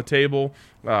here on the table.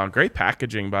 Great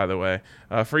packaging, by the way,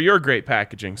 for your great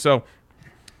packaging. So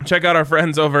check out our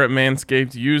friends over at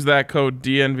Manscaped. Use that code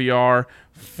DNVR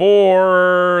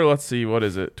for, let's see, what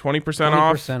is it? 20%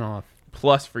 off? 20% off.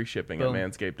 Plus free shipping Boom.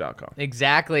 at manscaped.com.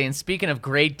 Exactly. And speaking of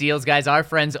great deals, guys, our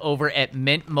friends over at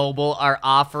Mint Mobile are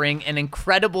offering an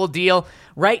incredible deal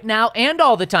right now and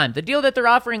all the time. The deal that they're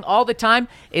offering all the time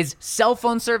is cell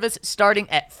phone service starting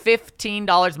at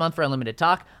 $15 a month for unlimited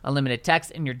talk, unlimited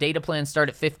text, and your data plans start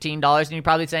at $15. And you're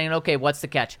probably saying, okay, what's the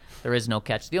catch? There is no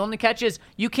catch. The only catch is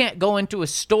you can't go into a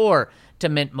store to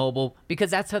Mint Mobile,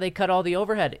 because that's how they cut all the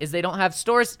overhead, is they don't have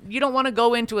stores. You don't want to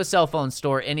go into a cell phone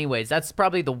store anyways. That's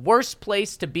probably the worst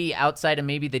place to be outside of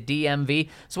maybe the DMV.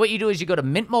 So what you do is you go to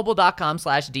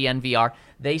mintmobile.com/DNVR.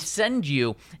 They send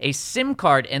you a SIM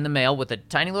card in the mail with a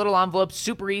tiny little envelope,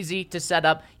 super easy to set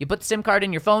up. You put the SIM card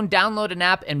in your phone, download an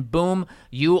app, and boom,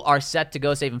 you are set to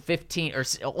go, saving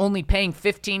only paying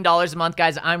 $15 a month.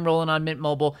 Guys, I'm rolling on Mint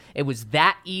Mobile. It was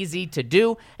that easy to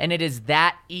do, and it is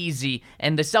that easy.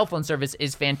 And the cell phone service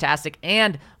is fantastic.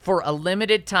 And for a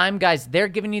limited time, guys, they're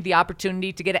giving you the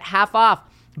opportunity to get it half off.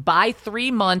 Buy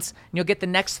 3 months, and you'll get the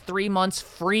next 3 months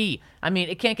free. I mean,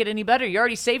 it can't get any better. You're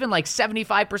already saving like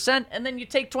 75%, and then you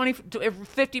take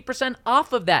 50%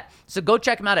 off of that. So go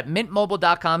check them out at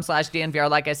mintmobile.com/DNVR.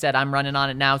 Like I said, I'm running on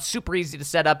it now. Super easy to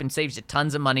set up and saves you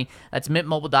tons of money. That's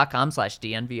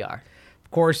mintmobile.com/DNVR.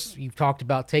 Of course, you've talked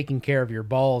about taking care of your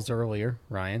balls earlier,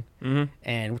 Ryan. Mm-hmm.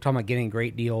 And we're talking about getting a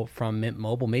great deal from Mint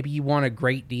Mobile. Maybe you want a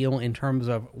great deal in terms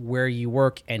of where you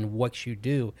work and what you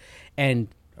do. And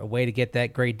a way to get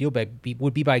that great deal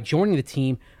would be by joining the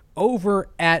team over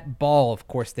at Ball. Of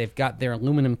course, they've got their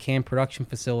aluminum can production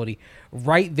facility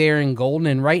right there in Golden,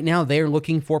 and right now they're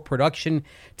looking for production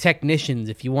technicians.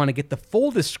 If you want to get the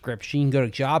full description, you can go to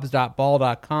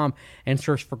jobs.ball.com and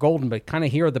search for Golden, but kind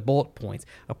of here are the bullet points.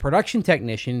 A production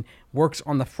technician works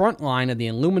on the front line of the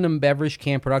aluminum beverage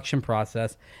can production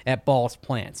process at Ball's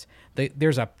plants.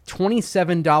 There's a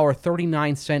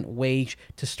 $27.39 wage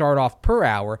to start off per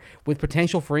hour, with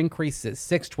potential for increases at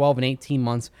 6, 12, and 18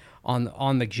 months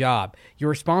on the job.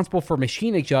 You're responsible for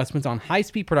machine adjustments on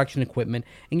high-speed production equipment,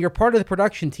 and you're part of the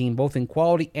production team, both in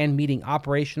quality and meeting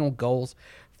operational goals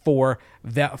for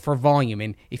volume.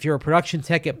 And if you're a production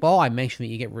tech at Ball, I mentioned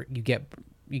that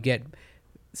you get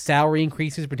salary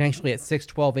increases potentially at 6,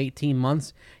 12, 18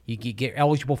 months. You get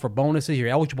eligible for bonuses. You're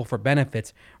eligible for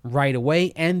benefits right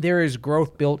away, and there is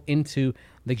growth built into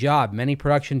the job. Many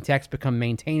production techs become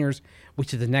maintainers,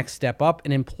 which is the next step up,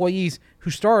 and employees who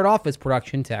started off as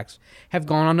production techs have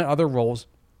gone on to other roles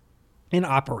in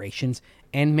operations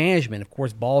and management. Of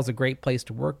course, Ball is a great place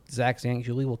to work. Zach St.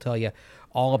 Julie will tell you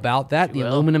all about that. The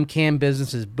aluminum can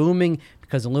business is booming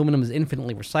because aluminum is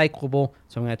infinitely recyclable.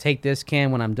 So I'm going to take this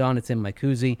can when I'm done. It's in my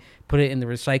koozie, put it in the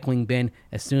recycling bin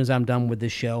as soon as I'm done with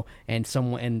this show, and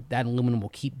that aluminum will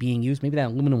keep being used. Maybe that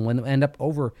aluminum will end up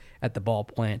over at the Ball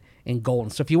plant in Golden.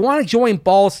 So if you want to join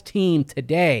Ball's team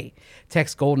today,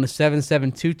 text Golden to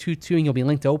 77222 and you'll be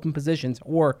linked to open positions,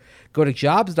 or go to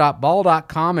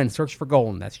jobs.ball.com and search for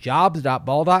Golden. That's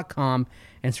jobs.ball.com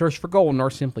and search for Golden, or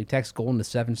simply text Golden to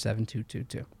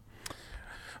 77222.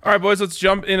 All right, boys, let's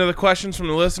jump into the questions from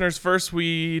the listeners. First, do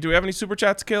we have any super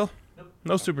chats, Kill?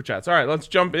 No super chats. All right, let's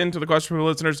jump into the question from the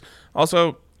listeners.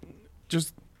 Also,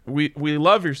 just we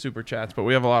love your super chats, but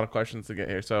we have a lot of questions to get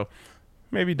here, so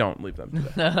maybe don't leave them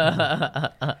today.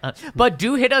 But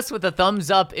do hit us with a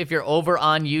thumbs up if you're over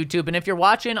on YouTube. And if you're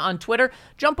watching on Twitter,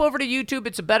 jump over to YouTube.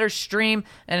 It's a better stream,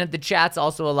 and the chat's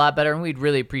also a lot better, and we'd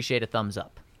really appreciate a thumbs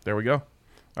up. There we go.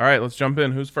 All right, let's jump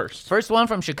in. Who's first? First one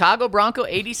from Chicago Bronco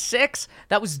 86.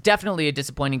 That was definitely a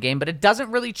disappointing game, but it doesn't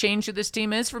really change who this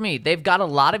team is for me. They've got a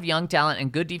lot of young talent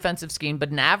and good defensive scheme, but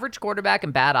an average quarterback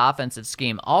and bad offensive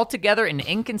scheme. Altogether, an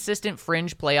inconsistent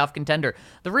fringe playoff contender.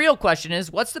 The real question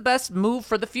is, what's the best move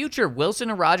for the future? Wilson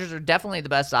and Rodgers are definitely the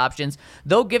best options,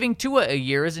 though giving Tua a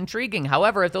year is intriguing.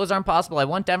 However, if those aren't possible, I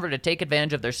want Denver to take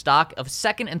advantage of their stock of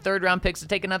second and third round picks to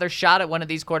take another shot at one of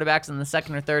these quarterbacks in the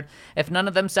second or third. If none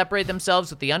of them separate themselves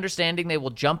with the understanding they will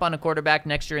jump on a quarterback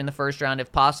next year in the first round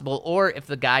if possible, or if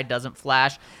the guy doesn't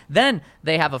flash, then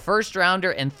they have a first rounder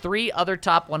and 3 other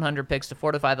top 100 picks to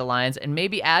fortify the Lions and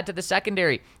maybe add to the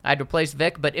secondary. I'd replace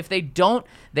Vic, but if they don't,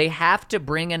 they have to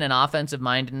bring in an offensive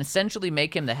mind and essentially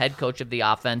make him the head coach of the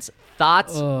offense.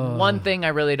 Thoughts? One thing I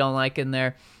really don't like in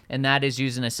there, and that is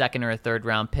using a second or a third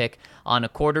round pick on a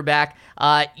quarterback.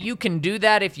 You can do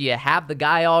that if you have the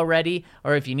guy already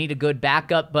or if you need a good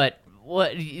backup, but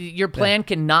your plan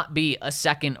cannot be a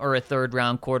second or a third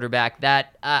round quarterback.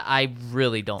 That I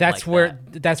really don't. That's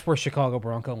where Chicago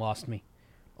Bronco lost me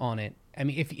on it. I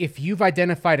mean, if you've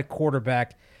identified a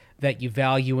quarterback that you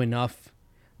value enough,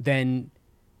 then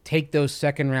take those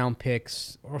second round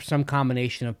picks or some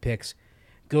combination of picks,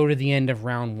 go to the end of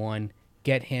round 1,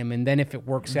 get him, and then if it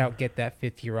works out, get that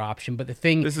 5th-year option. But the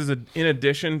thing, this is in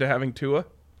addition to having Tua.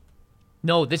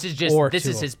 No, this is just this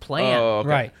is his plan. Oh, okay.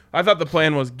 Right. I thought the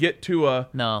plan was get Tua.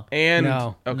 No. And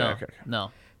No. Okay. No.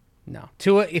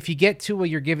 Tua, if you get Tua,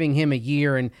 you're giving him a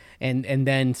year and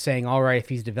then saying, all right, if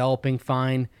he's developing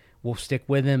fine, we'll stick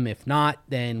with him. If not,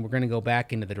 then we're going to go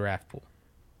back into the draft pool.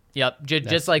 Yep,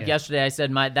 just like yesterday, I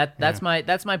said that's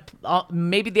my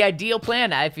maybe the ideal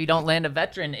plan. If you don't land a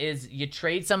veteran, is you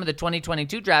trade some of the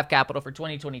 2022 draft capital for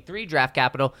 2023 draft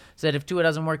capital, so that if Tua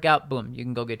doesn't work out, boom, you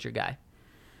can go get your guy.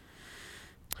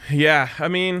 Yeah, I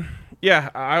mean,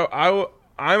 I'm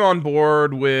on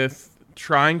board with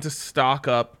trying to stock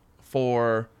up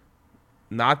for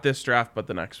not this draft but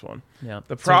the next one. Yeah.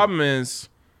 The problem is,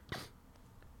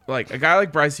 like, a guy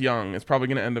like Bryce Young is probably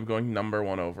going to end up going number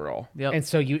 1 overall. Yep. And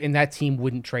so that team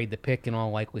wouldn't trade the pick in all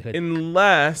likelihood.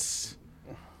 Unless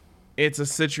it's a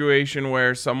situation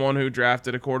where someone who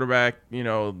drafted a quarterback,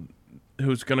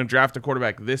 who's going to draft a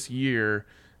quarterback this year,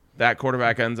 that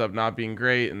quarterback ends up not being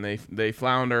great and they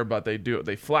flounder, but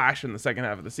they flash in the second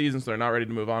half of the season, so they're not ready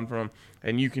to move on from him,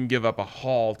 and you can give up a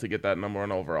haul to get that number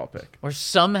 1 overall pick. Or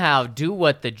somehow do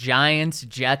what the Giants,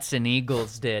 Jets, and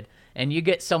Eagles did, and you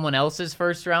get someone else's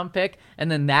first round pick,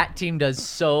 and then that team does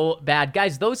so bad.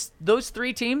 Guys, those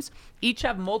 3 teams each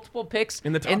have multiple picks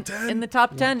in the top 10. In the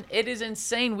top 10, it is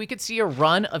insane. We could see a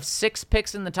run of 6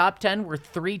 picks in the top 10 where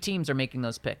 3 teams are making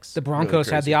those picks. The Broncos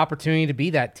had the opportunity to be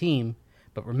that team,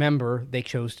 but remember, they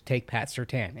chose to take Pat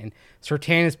Surtain. And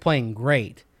Surtain is playing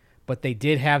great, but they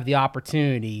did have the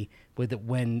opportunity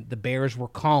when the Bears were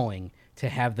calling to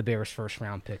have the Bears'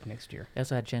 first-round pick next year. They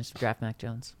also had a chance to draft Mac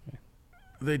Jones. Yeah.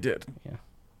 They did. Yeah.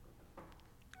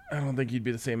 I don't think he'd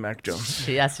be the same Mac Jones.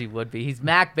 Yes, he would be. He's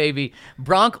Mac, baby.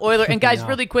 Bronc Euler. And guys,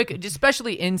 really quick,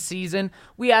 especially in season,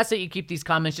 we ask that you keep these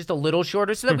comments just a little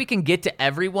shorter so that we can get to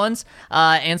everyone's.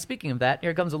 And speaking of that,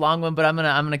 here comes a long one, but I'm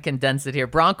gonna condense it here.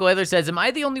 Bronc Euler says, am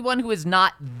I the only one who is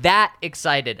not that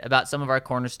excited about some of our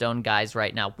cornerstone guys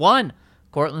right now? 1,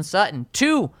 Cortland Sutton.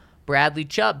 2, Bradley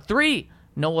Chubb. 3,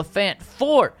 Noah Fant.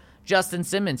 4, Justin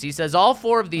Simmons. He says all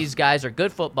 4 of these guys are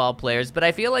good football players, but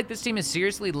I feel like this team is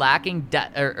seriously lacking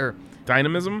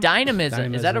Dynamism?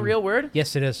 Dynamism. Is that a real word?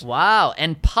 Yes, it is. Wow.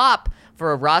 And pop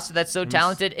for a roster that's so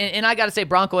talented. And I got to say,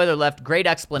 Bronco Euler left great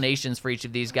explanations for each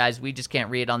of these guys. We just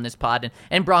can't read on this pod.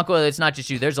 And Bronco Euler, it's not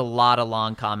just you. There's a lot of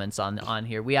long comments on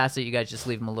here. We ask that you guys just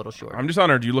leave them a little short. I'm just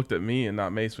honored you looked at me and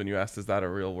not Mace when you asked, is that a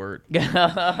real word?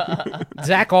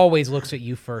 Zach always looks at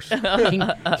you first.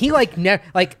 He like never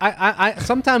like I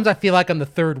sometimes I feel like I'm the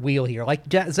third wheel here. Like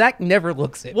Zach never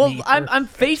looks at me. Well, I'm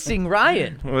facing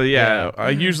Ryan. Well, yeah.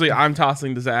 Usually I'm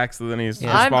tossing to Zach, so then he's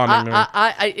responding to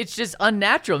me. It's just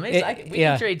unnatural. We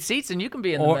can trade seats and you can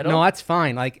be in the middle. No, that's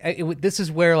fine. Like this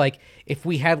is where like if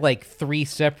we had like 3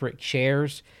 separate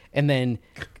chairs and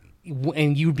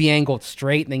you'd be angled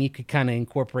straight, and then you could kind of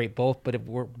incorporate both. But if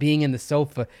we're being in the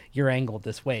sofa, you're angled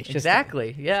this way. It's just,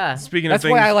 exactly. Yeah. Speaking that's of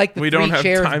things why I like the we 3 don't have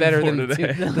chairs time better for than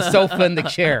today. the sofa and the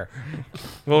chair.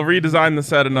 We'll redesign the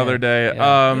set another day.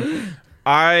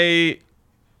 I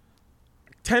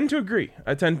tend to agree.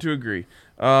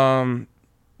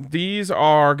 these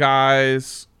are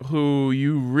guys who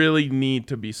you really need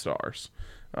to be stars.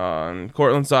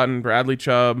 Cortland Sutton, Bradley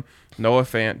Chubb, Noah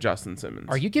Fant, Justin Simmons.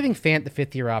 Are you giving Fant the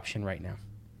 5th-year option right now?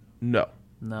 No.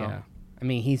 Yeah. I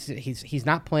mean, he's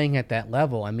not playing at that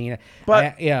level. I mean,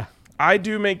 But yeah. I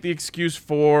do make the excuse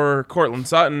for Cortland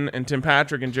Sutton and Tim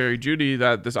Patrick and Jerry Jeudy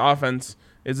that this offense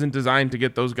isn't designed to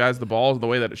get those guys the ball the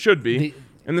way that it should be.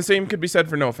 And the same could be said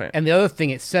for Noah Fant. And the other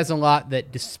thing, it says a lot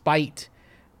that despite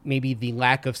maybe the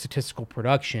lack of statistical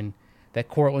production, that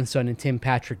Cortland Sutton and Tim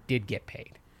Patrick did get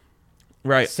paid.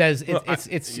 Right. It says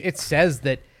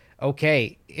that,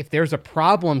 okay, if there's a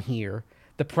problem here,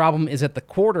 the problem is at the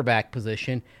quarterback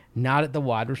position, not at the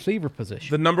wide receiver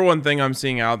position. The number one thing I'm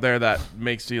seeing out there that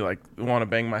makes me like want to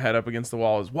bang my head up against the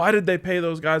wall is, why did they pay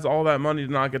those guys all that money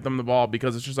to not get them the ball?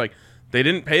 Because it's just like, they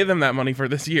didn't pay them that money for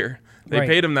this year. They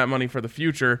paid them that money for the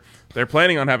future. They're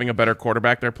planning on having a better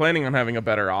quarterback. They're planning on having a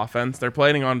better offense. They're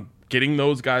planning on getting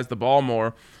those guys the ball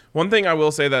more. One thing I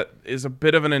will say that is a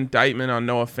bit of an indictment on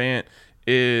Noah Fant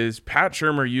is Pat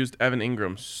Shurmur used Evan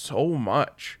Ingram so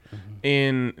much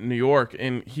in New York,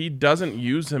 and he doesn't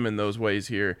use him in those ways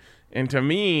here. And to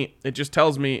me, it just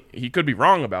tells me, he could be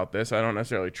wrong about this. I don't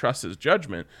necessarily trust his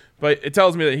judgment, but it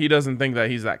tells me that he doesn't think that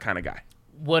he's that kind of guy.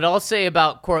 What I'll say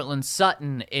about Cortland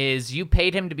Sutton is you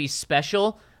paid him to be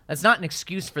special. That's not an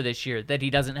excuse for this year that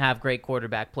he doesn't have great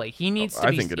quarterback play. He needs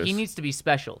to he needs to be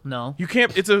special. No. You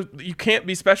can't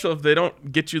be special if they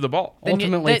don't get you the ball.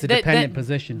 Ultimately, it's a dependent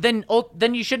position.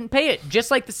 Then you shouldn't pay it.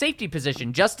 Just like the safety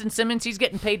position. Justin Simmons, he's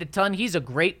getting paid a ton. He's a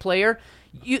great player.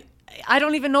 I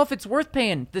don't even know if it's worth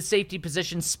paying the safety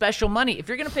position special money. If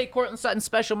you're going to pay Cortland Sutton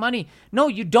special money, no,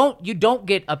 you don't. You don't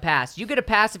get a pass. You get a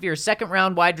pass if you're a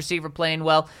second-round wide receiver playing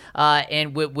well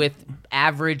and with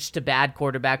average to bad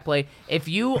quarterback play. If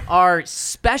you are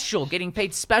special, getting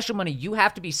paid special money, you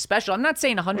have to be special. I'm not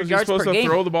saying 100 yards per game. Is he supposed to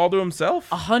throw the ball to himself?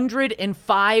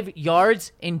 105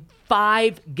 yards in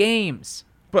 5 games.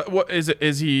 But what is it?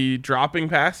 Is he dropping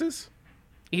passes?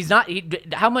 He's not.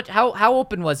 How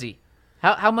open was he?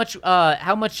 How much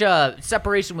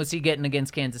separation was he getting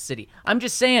against Kansas City? I'm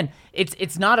just saying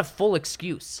it's not a full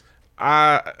excuse.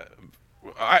 I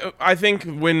think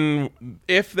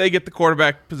if they get the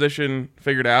quarterback position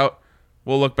figured out,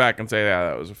 we'll look back and say, yeah,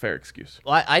 that was a fair excuse.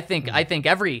 Well, I think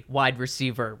every wide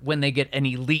receiver, when they get an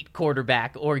elite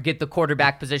quarterback or get the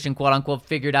quarterback position quote unquote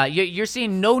figured out, you're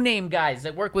seeing no name guys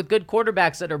that work with good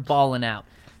quarterbacks that are balling out.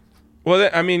 Well,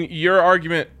 I mean, your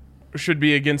argument should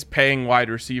be against paying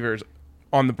wide receivers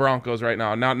on the Broncos right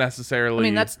now, not necessarily.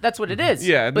 I mean, that's what it is.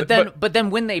 Yeah, but then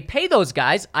when they pay those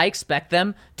guys, I expect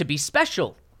them to be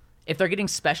special if they're getting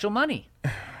special money.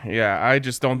 Yeah, I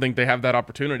just don't think they have that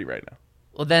opportunity right now.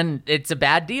 Well, then it's a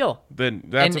bad deal. Then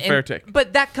that's a fair take.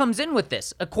 But that comes in with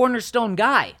this, a cornerstone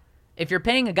guy. If you're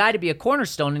paying a guy to be a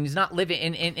cornerstone and he's not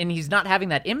living and he's not having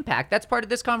that impact, that's part of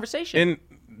this conversation.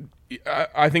 And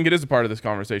I think it is a part of this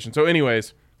conversation. So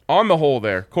anyways, on the whole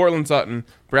there, Cortland Sutton,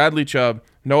 Bradley Chubb,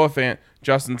 Noah Fant,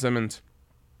 Justin Simmons,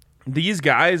 these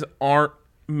guys aren't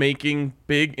making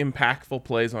big, impactful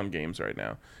plays on games right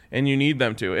now, and you need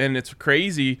them to. And it's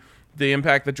crazy the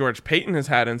impact that George Paton has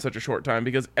had in such a short time,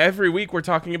 because every week we're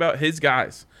talking about his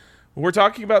guys. We're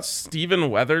talking about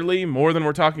Stephen Weatherly more than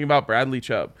we're talking about Bradley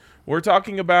Chubb. We're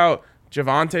talking about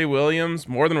Javonte Williams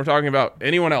more than we're talking about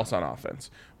anyone else on offense.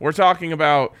 We're talking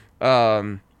about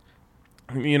Caden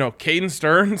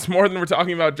Stearns more than we're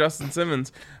talking about Justin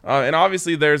Simmons. And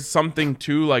obviously there's something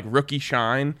to like rookie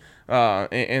shine.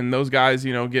 And those guys,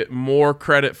 get more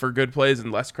credit for good plays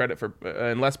and less credit for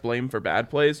and less blame for bad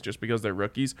plays just because they're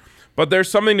rookies. But there's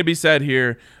something to be said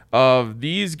here of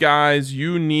these guys.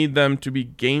 You need them to be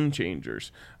game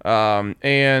changers.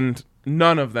 And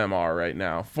none of them are right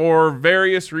now for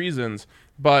various reasons.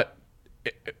 But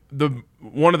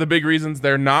one of the big reasons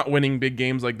they're not winning big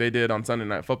games like they did on Sunday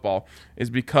Night Football is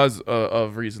because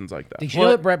of reasons like that. Did you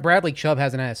know that Bradley Chubb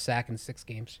hasn't had a sack in 6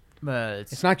 games?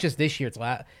 It's not just this year; it's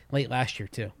late last year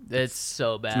too. It's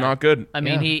so bad. It's not good. I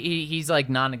mean, he's like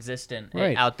non-existent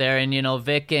out there, and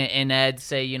Vic and Ed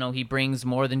say he brings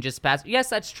more than just pass. Yes,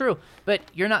 that's true, but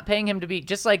you're not paying him to be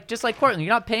just like Cortland.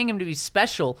 You're not paying him to be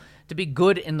special to be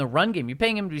good in the run game. You're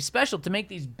paying him to be special to make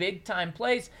these big time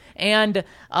plays. And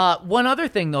one other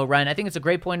thing though, Ryan, I think it's a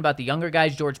great point about the younger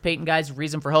guys, George Paton guys,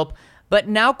 reason for hope. But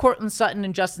now Cortland Sutton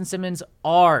and Justin Simmons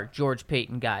are George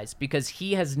Paton guys because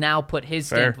he has now put his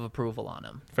stamp of approval on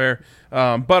them. Fair.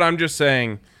 But I'm just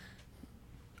saying,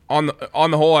 on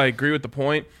the whole, I agree with the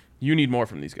point. You need more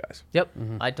from these guys. Yep,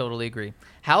 I totally agree.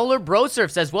 Howler Brosurf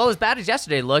says, well, as bad as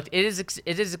yesterday looked, it is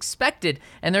expected,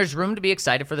 and there's room to be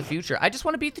excited for the future. I just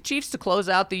want to beat the Chiefs to close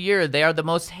out the year. They are the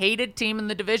most hated team in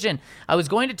the division. I was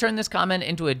going to turn this comment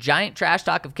into a giant trash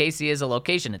talk of KC as a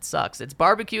location. It sucks. Its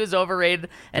barbecue is overrated,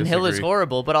 and Hill is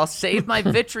horrible, but I'll save my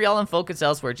vitriol and focus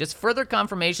elsewhere. Just further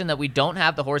confirmation that we don't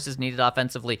have the horses needed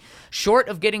offensively. Short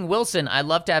of getting Wilson, I'd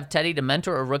love to have Teddy to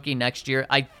mentor a rookie next year.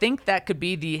 I think that could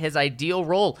be his ideal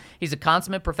role. He's a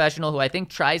consummate professional who I think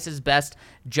tries his best,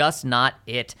 just not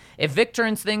it. If Vic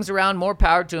turns things around, more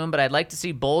power to him, but I'd like to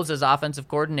see Bowles as offensive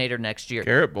coordinator next year.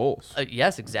 Garrett Bowles.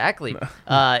 Yes, exactly.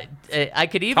 I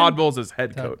could even... Todd Bowles as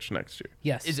head coach next year.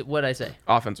 Yes. Is it what I say?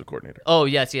 Offensive coordinator. Oh,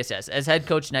 yes. As head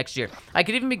coach next year. I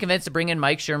could even be convinced to bring in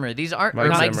Mike Shermer. These aren't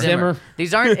Mike Zimmer.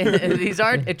 These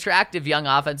aren't attractive young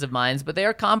offensive minds, but they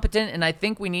are competent, and I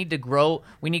think we need to grow.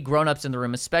 We need grown-ups in the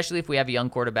room, especially if we have a young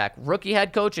quarterback. Rookie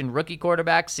head coach and rookie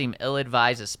quarterback seem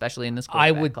ill-advised, especially in this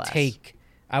quarterback class.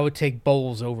 I would take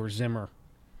Bowles over Zimmer.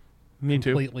 Me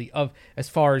too. Completely. As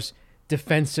far as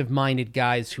defensive-minded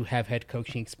guys who have head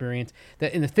coaching experience.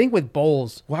 And the thing with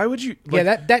Bowles, Why would you?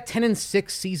 that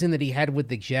 10-6 season that he had with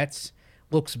the Jets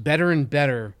looks better and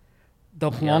better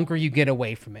the longer you get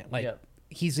away from it.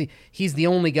 He's the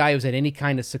only guy who's had any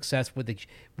kind of success with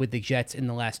the Jets in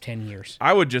the last 10 years.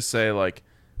 I would just say,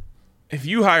 if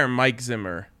you hire Mike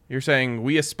Zimmer, you're saying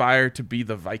we aspire to be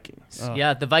the Vikings.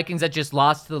 Yeah, the Vikings that just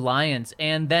lost to the Lions.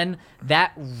 And then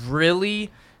that really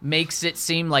makes it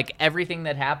seem like everything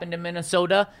that happened in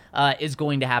Minnesota is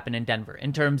going to happen in Denver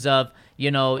in terms of,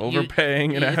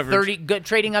 overpaying an average.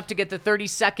 Trading up to get the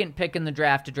 32nd pick in the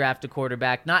draft to draft a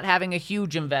quarterback, not having a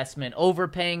huge investment,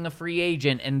 overpaying a free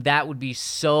agent, and that would be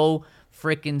so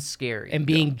freaking scary. And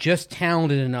being just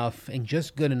talented enough and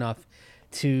just good enough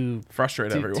to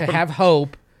frustrate everyone, to have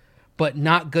hope, but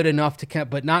not good enough to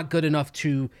kind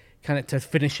of to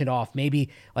finish it off. Maybe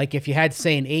if you had,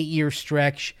 say, an 8-year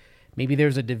stretch, maybe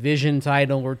there's a division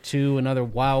title or two, another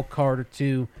wild card or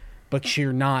two, but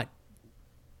you're not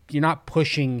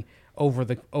pushing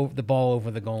the ball over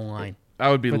the goal line.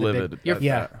 I would be livid.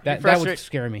 That would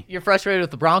scare me. You're frustrated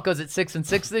with the Broncos at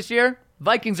 6-6 this year?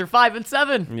 Vikings are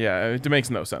 5-7. Yeah, it makes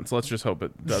no sense. Let's just hope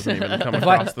it doesn't even come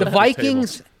across the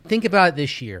Vikings. table. Think about it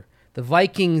this year. The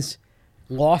Vikings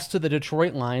lost to the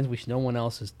Detroit Lions, which no one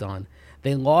else has done.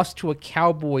 They lost to a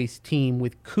Cowboys team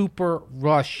with Cooper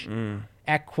Rush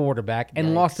at quarterback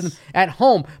and lost to them at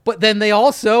home. But then they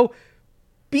also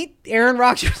beat Aaron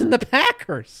Rodgers and the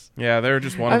Packers. Yeah, they're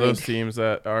just one of those teams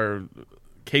that are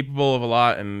capable of a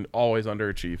lot and always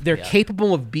underachieve. They're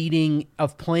capable of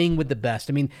playing with the best.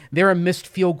 I mean, they're a missed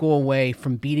field goal away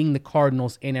from beating the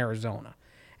Cardinals in Arizona.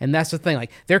 And that's the thing.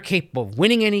 They're capable of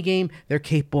winning any game. They're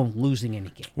capable of losing any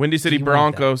game. Windy City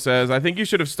Bronco says, I think you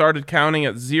should have started counting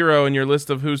at 0 in your list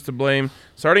of who's to blame.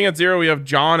 Starting at 0, we have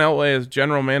John Elway as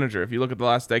general manager. If you look at the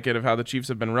last decade of how the Chiefs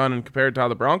have been run and compared to how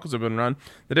the Broncos have been run,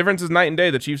 the difference is night and day.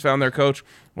 The Chiefs found their coach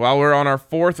while we're on our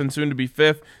 4th and soon to be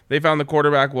 5th. They found the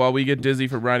quarterback while we get dizzy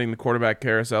for riding the quarterback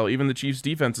carousel. Even the Chiefs'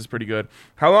 defense is pretty good.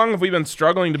 How long have we been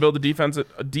struggling to build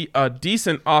a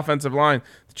decent offensive line?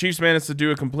 The Chiefs managed to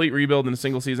do a complete rebuild in a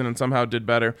single season and somehow did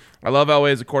better. I love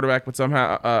Elway as a quarterback, but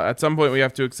somehow at some point we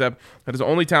have to accept that his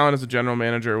only talent as a general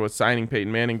manager was signing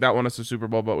Peyton Manning. That won us a Super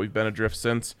Bowl, but we've been adrift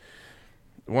since.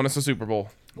 Won us a Super Bowl.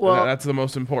 Well, that's the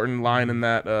most important line in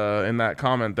that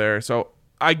comment there. So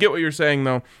I get what you're saying,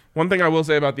 though. One thing I will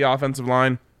say about the offensive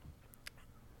line,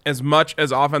 as much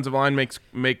as offensive line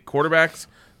make quarterbacks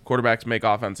make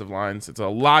offensive lines. It's a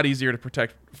lot easier to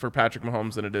protect for Patrick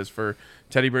Mahomes than it is for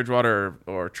Teddy Bridgewater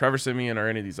or Trevor Siemian or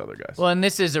any of these other guys. Well, and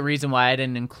this is a reason why I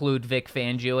didn't include Vic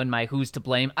Fangio in my who's to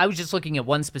blame. I was just looking at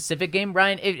one specific game,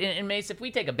 Brian. And Mace, if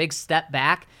we take a big step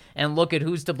back and look at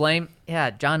who's to blame,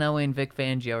 John Elway and Vic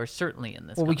Fangio are certainly in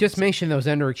this. Well, we just mentioned those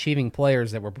underachieving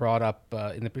players that were brought up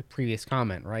in the previous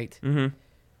comment, right? Mm-hmm.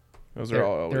 Those are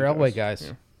all Elway they're Elway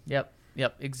guys. Yeah.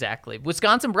 Yep, exactly.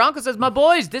 Wisconsin Broncos says, my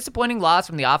boys, disappointing loss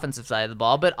from the offensive side of the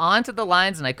ball, but on to the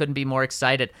Lions, and I couldn't be more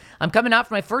excited. I'm coming out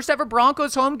for my first ever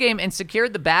Broncos home game and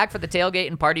secured the bag for the tailgate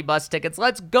and party bus tickets.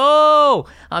 Let's go!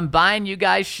 I'm buying you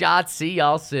guys shots. See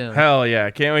y'all soon. Hell yeah.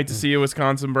 Can't wait to see you,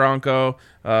 Wisconsin Bronco.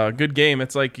 Good game.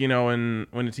 It's like, when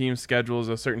a team schedules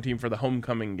a certain team for the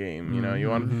homecoming game, you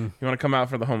want to come out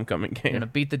for the homecoming game. You're going to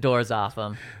beat the doors off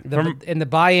them. And the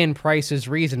buy-in price is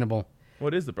reasonable.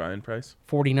 What is the Brian price?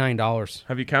 $49.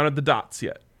 Have you counted the dots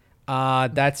yet?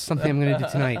 That's something I'm going to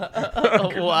do tonight.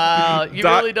 Wow. You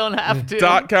really don't have to.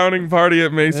 Dot counting party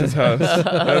at Mace's house.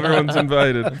 Everyone's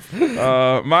invited.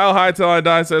 Mile High Till I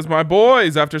Die says, my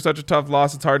boys, after such a tough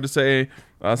loss, it's hard to say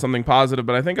something positive,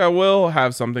 but I think I will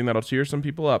have something that'll cheer some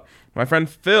people up. My friend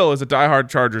Phil is a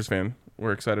diehard Chargers fan.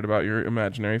 we're excited about your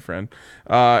imaginary friend.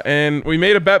 And we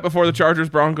made a bet before the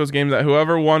Chargers-Broncos game that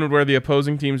whoever won would wear the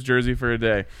opposing team's jersey for a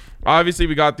day. Obviously,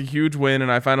 we got the huge win,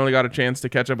 and I finally got a chance to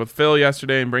catch up with Phil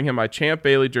yesterday and bring him my Champ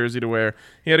Bailey jersey to wear.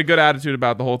 He had a good attitude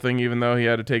about the whole thing, even though he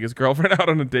had to take his girlfriend out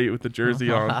on a date with the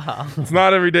jersey on. It's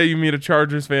not every day you meet a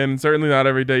Chargers fan, and certainly not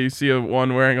every day you see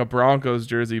one wearing a Broncos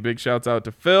jersey. Big shouts out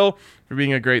to Phil for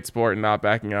being a great sport and not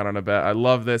backing out on a bet. I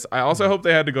love this. I also hope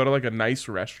they had to go to like a nice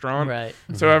restaurant. Right.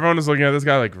 So everyone was looking at this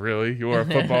guy like, really? You wore a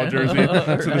football jersey to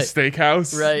the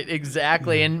steakhouse? Right,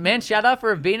 exactly. And man, shout out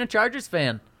for being a Chargers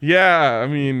fan. Yeah, I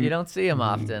mean, You don't see him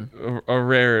often. a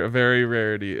very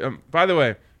rarity. By the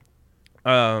way,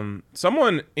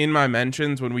 someone in my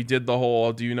mentions when we did the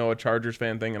whole "Do you know a Chargers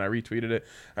fan" thing, and I retweeted it,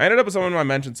 I ended up with someone in my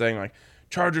mentions saying like,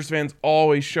 Chargers fans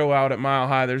always show out at Mile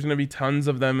High. There's gonna be tons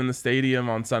of them in the stadium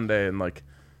on Sunday, and like,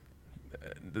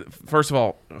 first of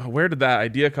all, where did that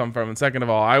idea come from? And second of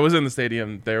all, I was in the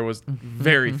stadium. There was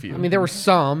very few. I mean, there were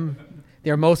some.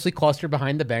 They're mostly clustered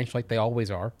behind the bench like they always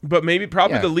are. But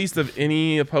probably Yeah. the least of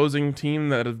any opposing team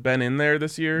that have been in there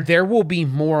this year. There will be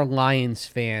more Lions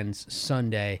fans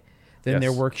Sunday than Yes.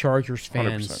 there were Chargers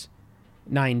fans 100%.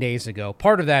 9 days ago.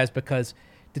 Part of that is because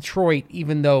Detroit,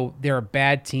 even though they're a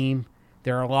bad team,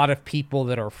 there are a lot of people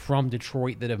that are from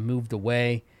Detroit that have moved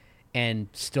away and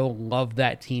still love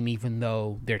that team even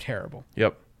though they're terrible.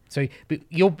 Yep. So but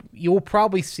you'll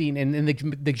probably see, and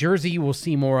the jersey you will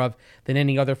see more of than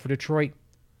any other for Detroit,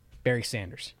 Barry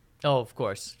Sanders. Oh, of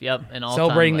course. Yep. And all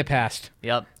Celebrating the past.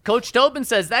 Yep. Coach Tobin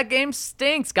says that game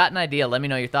stinks. Got an idea. Let me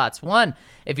know your thoughts. 1,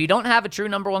 if you don't have a true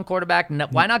number 1 quarterback,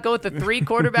 why not go with the 3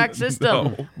 quarterback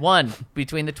system? No. 1,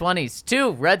 between the 20s.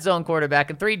 2, red zone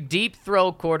quarterback. And 3, deep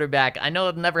throw quarterback. I know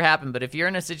it'll never happen, but if you're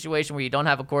in a situation where you don't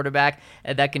have a quarterback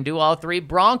that can do all 3,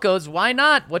 Broncos, why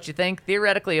not? What you think?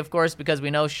 Theoretically, of course, because we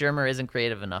know Shermer isn't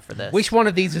creative enough for this. Which one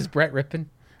of these is Brett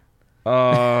Rippon?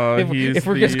 He's If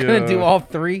we're just going to do all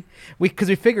 3, because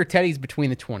we figure Teddy's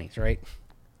between the 20s, right?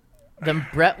 Then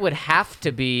Brett would have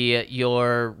to be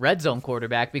your red zone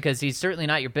quarterback because he's certainly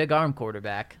not your big arm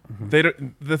quarterback.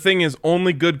 the thing is,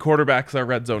 only good quarterbacks are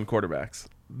red zone quarterbacks.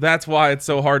 That's why it's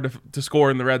so hard to score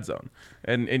in the red zone.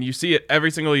 And you see it every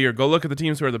single year. Go look at the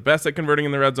teams who are the best at converting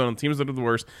in the red zone and teams that are the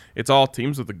worst. It's all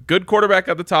teams with a good quarterback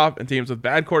at the top and teams with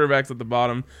bad quarterbacks at the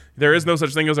bottom. There is no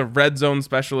such thing as a red zone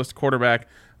specialist quarterback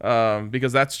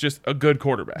because that's just a good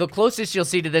quarterback. The closest you'll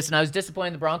see to this, and I was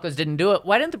disappointed the Broncos didn't do it.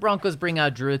 Why didn't the Broncos bring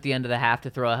out Drew at the end of the half to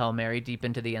throw a Hail Mary deep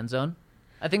into the end zone?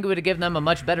 I think it would have given them a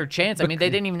much better chance. I mean,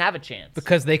 they didn't even have a chance.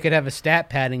 Because they could have a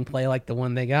stat padding play like the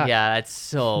one they got. Yeah, it's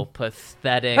so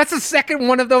pathetic. That's the second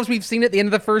one of those we've seen at the end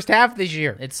of the first half this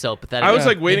year. It's so pathetic. I was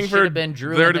like It waiting should for have been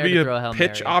Drew there in to be throw a Hail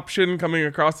pitch Mary. option coming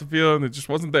across the field, and it just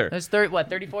wasn't there. It was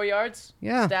 34 yards?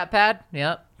 Yeah. Stat pad?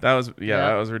 Yep. That was Yeah.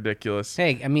 that was ridiculous.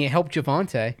 Hey, I mean, it helped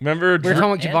Javonte. Remember, We were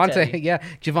talking about And Teddy. Javonte. Yeah,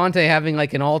 Javonte having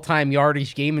like an all-time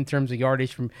yardage game in terms of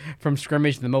yardage from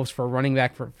scrimmage, the most for a running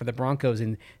back for the Broncos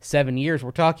in 7 years. We're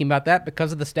talking about that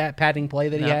because of the stat padding play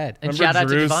that he Yeah. had. And remember shout out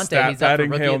to Drew's Javonte. stat He's up for padding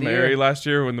Rookie Hail of the Mary Year. last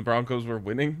year when the Broncos were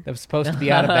winning. That was supposed to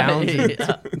be out of bounds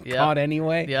and Yeah. caught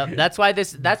anyway. Yep. That's why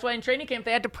in training camp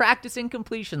they had to practice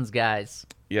incompletions, guys.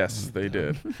 Yes, they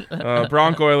did.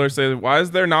 Bronco Oilers say, why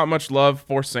is there not much love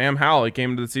for Sam Howell? He came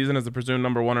into the season as the presumed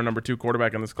number 1 or number 2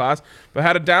 quarterback in this class, but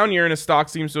had a down year and his stock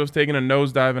seems to have taken a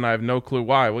nosedive, and I have no clue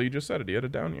why. Well, you just said it. He had a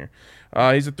down year.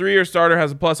 He's a 3-year starter,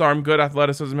 has a plus arm, good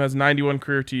athleticism, has 91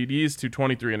 career TDs to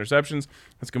 23 interceptions,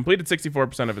 has completed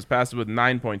 64% of his passes with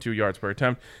 9.2 yards per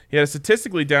attempt. He had a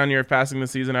statistically down year of passing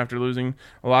this season after losing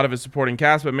a lot of his supporting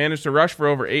cast, but managed to rush for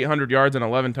over 800 yards and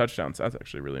 11 touchdowns. That's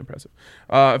actually really impressive.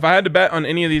 If I had to bet on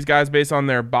any of these guys based on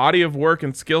their body of work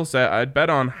and skill set, I'd bet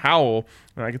on Howell,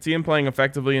 and I could see him playing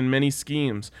effectively in many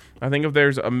schemes. I think if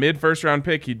there's a mid-first round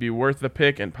pick, he'd be worth the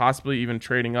pick and possibly even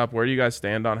trading up. Where do you guys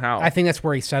stand on Howell? I think that's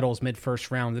where he settles mid-first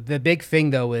round. The big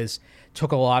thing, though, is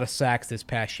took a lot of sacks this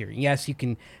past year. Yes, you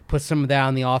can put some of that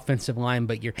on the offensive line,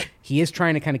 but he is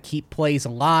trying to kind of keep plays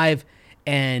alive,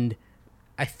 and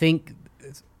I think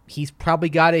he's probably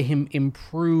got to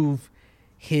improve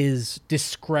his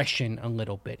discretion a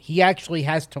little bit. He actually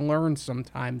has to learn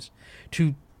sometimes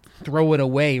to throw it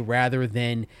away rather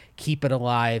than keep it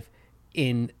alive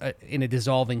in a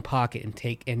dissolving pocket and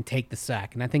take the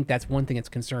sack. And I think that's one thing that's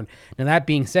concerned. Now, that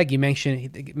being said, you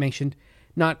mentioned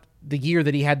not the year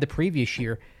that he had the previous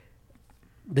year,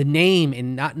 the name,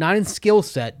 and not in skill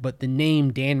set, but the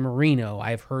name Dan Marino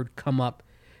I've heard come up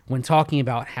when talking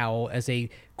about Howell as a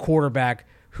quarterback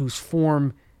whose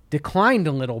form declined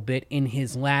a little bit in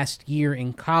his last year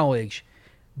in college,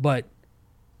 but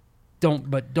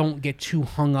don't get too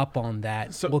hung up on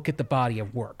that. So- Look at the body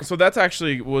of work. So that's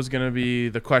actually was going to be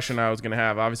the question I was going to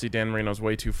have. Obviously, Dan Marino's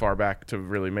way too far back to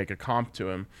really make a comp to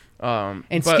him. And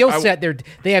but skill I- set,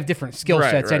 they have different skill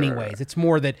Right, sets right, anyways. right. It's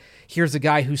more that here's a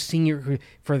guy who's senior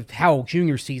for how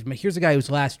junior season, but here's a guy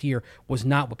whose last year was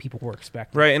not what people were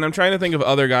expecting. Right, and I'm trying to think of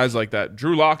other guys like that.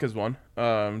 Drew Lock is one.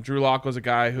 Drew Lock was a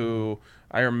guy who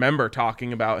I remember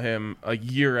talking about him a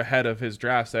year ahead of his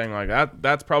draft, saying like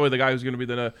that's probably the guy who's going to be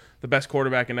the best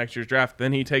quarterback in next year's draft.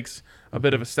 Then he takes a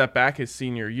bit of a step back his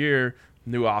senior year,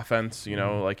 new offense,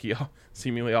 like he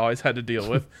seemingly always had to deal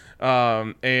with,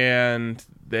 and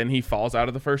then he falls out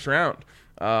of the first round.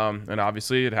 And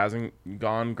obviously it hasn't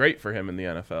gone great for him in the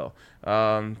NFL.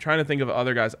 Trying to think of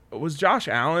other guys. Was Josh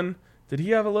Allen? Did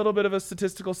he have a little bit of a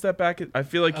statistical step back? I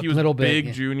feel like he was little bit, big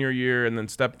yeah. junior year and then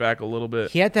stepped back a little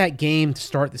bit. He had that game to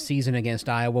start the season against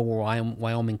Iowa where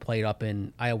Wyoming played up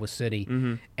in Iowa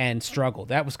City and struggled.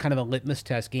 That was kind of a litmus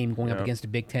test game going up against a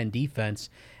Big Ten defense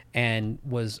and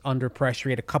was under pressure.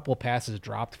 He had a couple of passes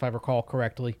dropped, if I recall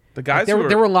correctly. The guys there who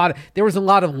was a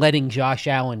lot of letting Josh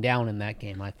Allen down in that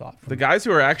game, I thought. The guys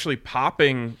who are actually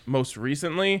popping most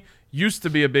recently used to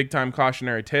be a big-time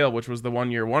cautionary tale, which was the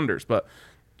one-year wonders. But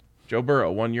Joe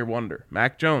Burrow, one-year wonder.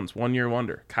 Mac Jones, one-year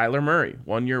wonder. Kyler Murray,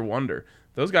 one-year wonder.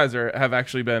 Those guys have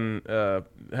actually been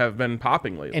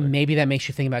popping lately. And maybe that makes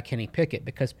you think about Kenny Pickett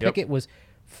because Pickett was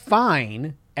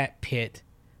fine at Pitt,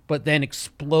 but then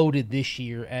exploded this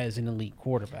year as an elite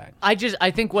quarterback. I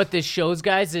think what this shows,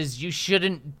 guys, is you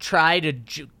shouldn't try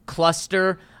to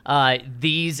cluster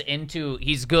these into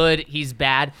he's good, he's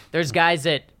bad. There's guys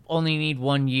that only need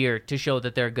 1 year to show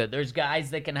that they're good. There's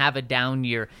guys that can have a down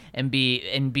year and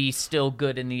be still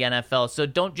good in the NFL. So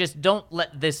don't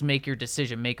let this make your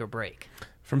decision, make or break.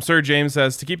 From Sir James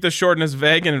says, to keep this short and as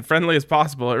vague and friendly as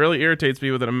possible, it really irritates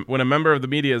me when a member of the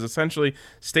media is essentially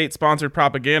state-sponsored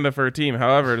propaganda for a team.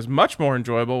 However, it is much more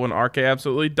enjoyable when RK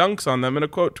absolutely dunks on them in a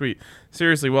quote tweet.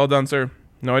 Seriously, well done, sir.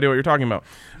 No idea what you're talking about.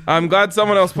 I'm glad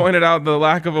someone else pointed out the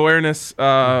lack of awareness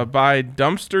by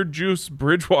Dumpster Juice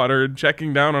Bridgewater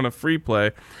checking down on a free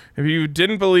play. If you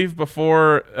didn't believe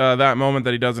before that moment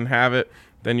that he doesn't have it,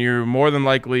 then you more than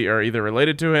likely are either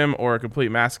related to him or a complete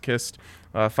masochist.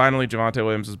 Finally, Javonte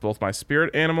Williams is both my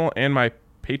spirit animal and my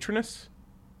patroness.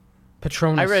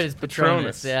 Patronus. I read his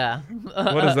Patronus, yeah.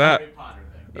 What is that?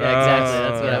 Yeah, exactly.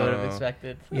 That's what I would have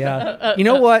expected. Yeah. You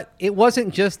know what? It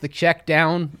wasn't just the check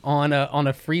down on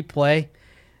a free play.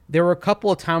 There were a couple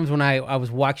of times when I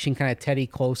was watching kind of Teddy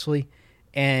closely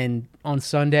and on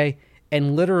Sunday,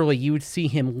 and literally you would see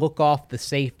him look off the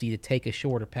safety to take a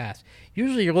shorter pass.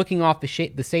 Usually you're looking off the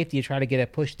safety to try to get a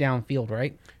push downfield,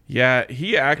 right? Yeah,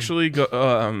 he actually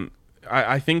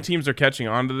I think teams are catching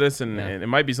on to this, and it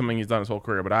might be something he's done his whole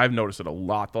career, but I've noticed it a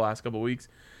lot the last couple of weeks.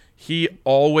 He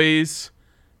always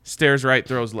stares right,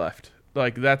 throws left.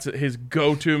 Like, that's his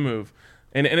go-to move.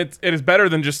 And it is better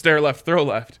than just stare left, throw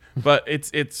left. But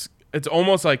it's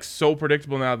almost like so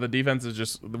predictable now. The defense is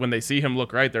just, when they see him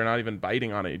look right, they're not even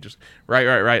biting on it. Just right,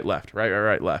 left,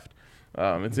 right, left.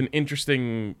 It's an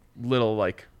interesting little,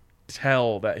 like,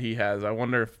 tell that he has. I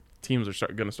wonder if teams are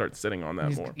going to start sitting on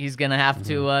that more. He's going to have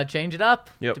to change it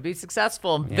up to be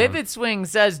successful. Vivid Swing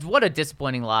says, what a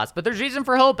disappointing loss, but there's reason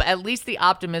for hope. At least the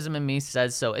optimism in me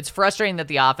says so. It's frustrating that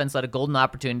the offense let a golden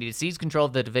opportunity to seize control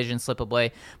of the division slip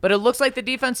away, but it looks like the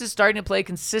defense is starting to play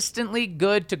consistently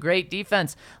good to great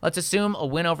defense. Let's assume a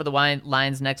win over the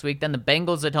Lions next week, then the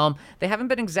Bengals at home. They haven't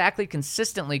been exactly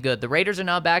consistently good. The Raiders are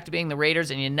now back to being the Raiders,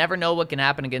 and you never know what can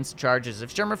happen against the Chargers.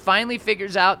 If Shermer finally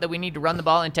figures out that we need to run the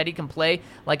ball and Teddy can play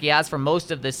like he has for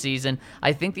most of this season,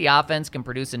 I think the offense can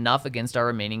produce enough against our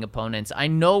remaining opponents. I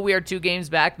know we are 2 games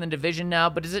back in the division now,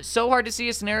 but is it so hard to see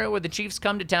a scenario where the Chiefs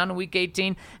come to town in Week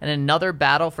 18 and another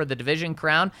battle for the division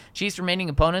crown? Chiefs' remaining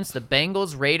opponents, the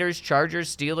Bengals, Raiders,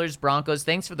 Chargers, Steelers, Broncos.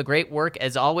 Thanks for the great work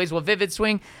as always. Well, Vivid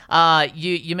Swing,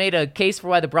 you made a case for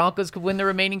why the Broncos could win the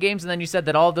remaining games, and then you said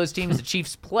that all of those teams the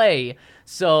Chiefs play.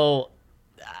 So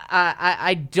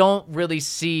I don't really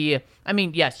see. I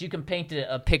mean, yes, you can paint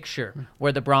a picture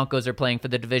where the Broncos are playing for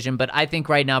the division, but I think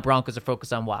right now Broncos are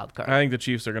focused on wild card. I think the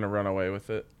Chiefs are going to run away with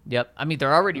it. Yep. I mean,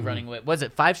 they're already running away. Was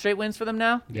it 5 straight wins for them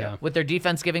now? Yeah. With their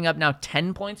defense giving up now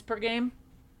 10 points per game?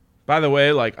 By the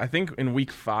way, like, I think in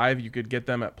Week 5 you could get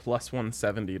them at plus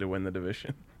 170 to win the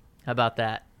division. How about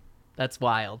that? That's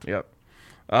wild. Yep.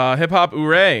 Hip Hop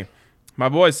Hooray. My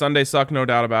boys, Sunday sucked, no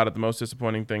doubt about it. The most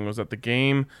disappointing thing was that the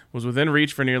game was within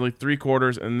reach for nearly 3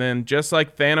 quarters, and then just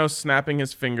like Thanos snapping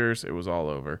his fingers, it was all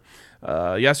over.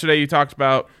 Yesterday you talked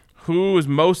about who is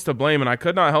most to blame, and I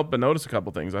could not help but notice a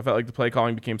couple things. I felt like the play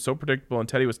calling became so predictable, and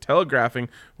Teddy was telegraphing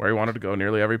where he wanted to go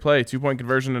nearly every play. 2-point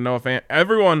conversion to Noah Fant.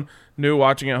 Everyone knew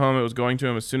watching at home it was going to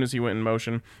him as soon as he went in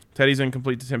motion. Teddy's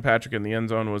incomplete to Tim Patrick in the end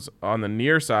zone was on the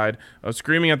near side. I was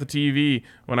screaming at the TV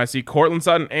when I see Cortland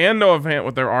Sutton and Noah Fant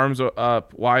with their arms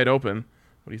up wide open.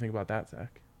 What do you think about that,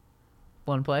 Zach?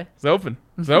 One play. It's open.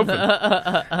 It's open.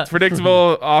 It's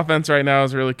predictable offense right now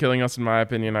is really killing us, in my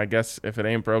opinion. I guess if it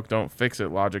ain't broke, don't fix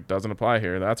it. Logic doesn't apply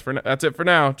here. That's it for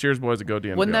now. Cheers, boys. Go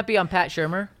DNVR. Wouldn't that be on Pat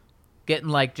Shermer? Getting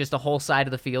like just a whole side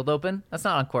of the field open? That's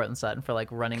not on Cortland Sutton for like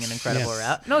running an incredible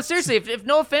route. No, seriously, if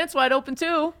Noah Fant's wide open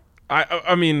too.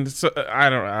 I mean, I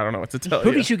don't know what to tell you.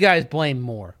 Who did you guys blame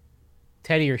more,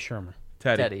 Teddy or Shermer?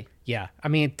 Teddy. Yeah, I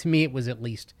mean, to me, it was at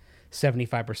least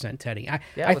 75% Teddy. I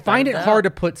without find a it doubt. hard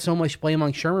to put so much blame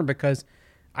on Shermer because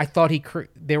I thought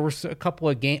there were a couple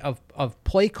of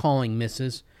play calling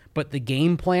misses, but the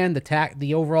game plan,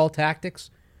 the overall tactics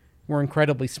were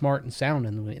incredibly smart and sound,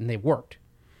 and they worked.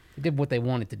 They did what they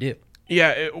wanted to do.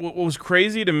 Yeah, what was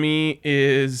crazy to me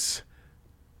is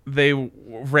they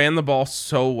ran the ball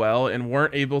so well and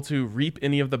weren't able to reap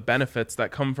any of the benefits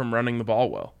that come from running the ball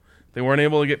well. They weren't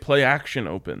able to get play action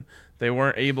open. They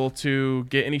weren't able to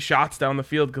get any shots down the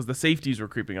field because the safeties were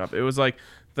creeping up. It was like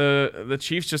the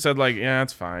Chiefs just said, like, yeah,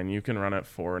 it's fine. You can run at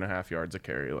 4.5 yards a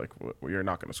carry. Like, you're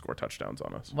not going to score touchdowns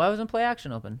on us. Why wasn't play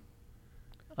action open?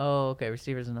 Oh, okay.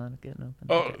 Receivers are not getting open.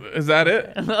 Oh, Okay. is that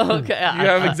it? Okay. You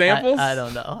have examples? I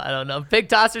don't know. Pig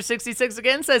Tosser 66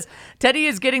 again says Teddy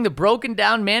is getting the broken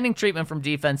down Manning treatment from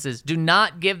defenses. Do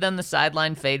not give them the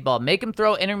sideline fade ball. Make him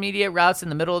throw intermediate routes in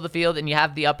the middle of the field, and you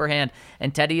have the upper hand.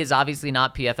 And Teddy is obviously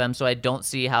not PFM, so I don't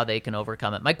see how they can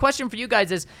overcome it. My question for you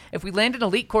guys is, if we land an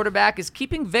elite quarterback, is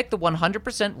keeping Vic the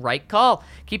 100% right call?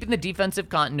 Keeping the defensive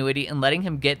continuity and letting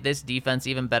him get this defense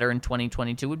even better in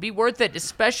 2022 would be worth it,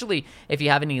 especially if you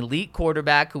have an elite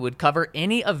quarterback who would cover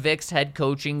any of Vic's head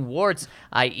coaching warts,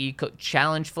 i.e.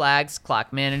 challenge flags,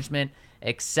 clock management,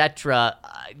 etc.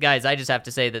 Guys, I just have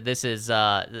to say that this is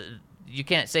you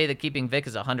can't say that keeping Vic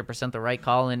is 100% the right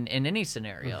call in any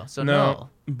scenario. So no.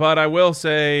 But I will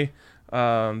say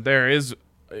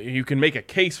you can make a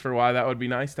case for why that would be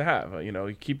nice to have.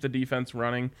 You keep the defense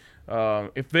running.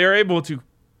 If they're able to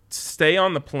stay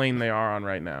on the plane they are on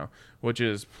right now, which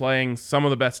is playing some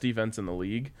of the best defense in the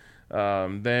league,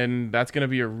 then that's going to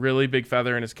be a really big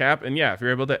feather in his cap. And yeah, if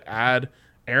you're able to add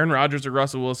Aaron Rodgers or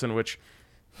Russell Wilson, which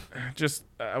just,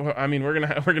 I mean, we're gonna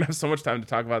have so much time to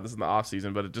talk about this in the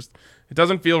offseason, but it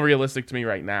doesn't feel realistic to me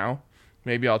right now.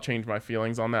 Maybe I'll change my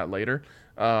feelings on that later.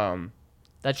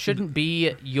 That shouldn't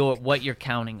be what you're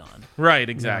counting on. Right,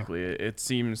 exactly. No. It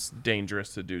seems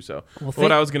dangerous to do so. Well,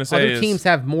 what I was going to say is other teams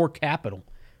have more capital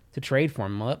to trade for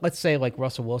him. Let's say like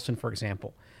Russell Wilson, for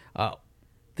example.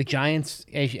 The Giants,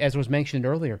 as was mentioned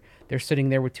earlier, they're sitting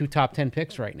there with 2 top 10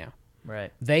 picks right now.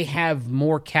 Right. They have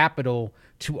more capital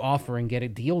to offer and get a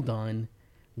deal done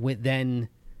than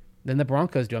the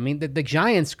Broncos do. I mean, the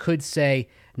Giants could say,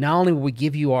 not only will we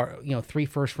give you our 3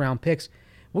 first-round picks,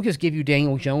 we'll just give you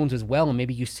Daniel Jones as well, and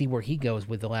maybe you see where he goes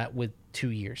with 2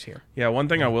 years here. Yeah, one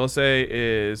thing I will say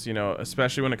is,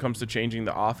 especially when it comes to changing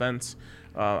the offense,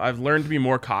 I've learned to be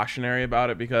more cautionary about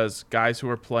it because guys who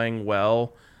are playing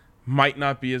well might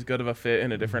not be as good of a fit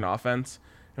in a different offense.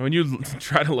 And when you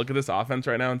try to look at this offense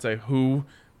right now and say who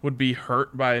would be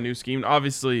hurt by a new scheme,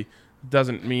 obviously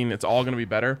doesn't mean it's all going to be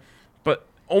better. But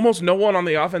almost no one on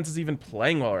the offense is even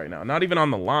playing well right now. Not even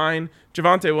on the line.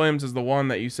 Javonte Williams is the one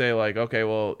that you say, like, okay,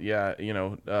 well, yeah,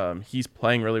 he's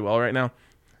playing really well right now.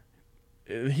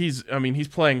 He's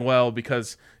playing well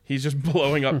because he's just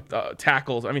blowing up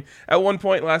tackles. I mean, at one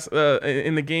point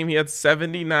in the game, he had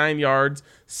 79 yards.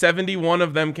 71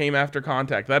 of them came after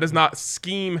contact. That is not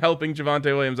scheme helping Javonte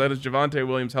Williams. That is Javonte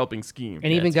Williams helping scheme.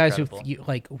 And even guys who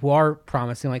are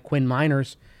promising, like Quinn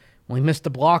Miners, well, he missed the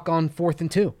block on 4th and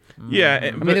 2. Yeah,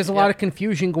 I mean, there's a lot of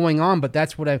confusion going on, but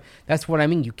that's what I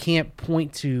mean. You can't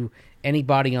point to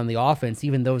anybody on the offense,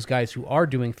 even those guys who are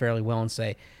doing fairly well, and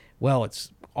say, well,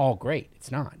 it's all great.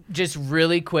 It's not. Just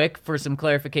really quick for some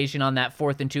clarification on that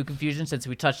 4th and 2 confusion, since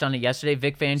we touched on it yesterday.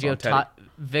 Vic Fangio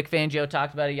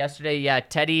talked about it yesterday. Yeah,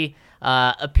 Teddy.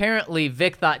 Apparently,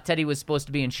 Vic thought Teddy was supposed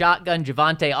to be in shotgun.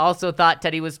 Javonte also thought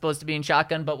Teddy was supposed to be in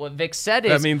shotgun. But what Vic said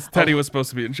is that means Teddy was supposed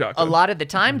to be in shotgun. A lot of the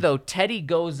time, though, Teddy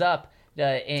goes up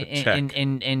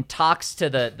and talks to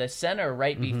the center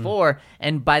right before,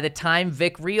 and by the time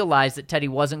Vic realized that Teddy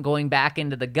wasn't going back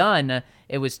into the gun,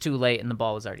 it was too late and the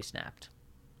ball was already snapped.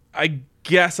 I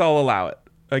guess I'll allow it.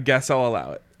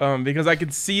 Because I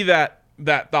could see that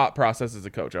thought process as a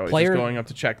coach. Always just going up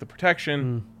to check the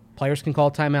protection. Players can call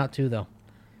timeout too, though.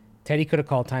 Teddy could have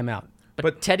called timeout.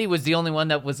 But Teddy was the only one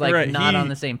that was like not on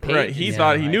the same page. Right, he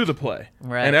thought he knew the play,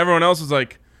 Right. and everyone else was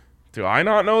like, "Do I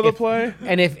not know the play?"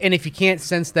 And if you can't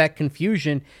sense that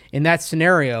confusion in that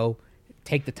scenario,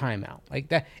 take the timeout like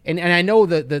that. And I know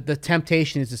the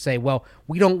temptation is to say, well,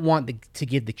 we don't want to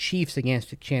give the Chiefs a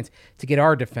chance to get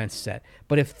our defense set.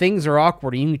 But if things are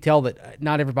awkward and you can tell that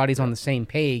not everybody's on the same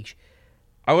page,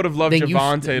 I would have loved then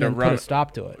Javonte to put run a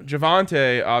stop to it.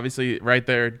 Javonte, obviously, right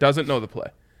there, doesn't know the play,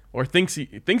 or thinks he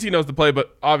knows the play,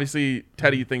 but obviously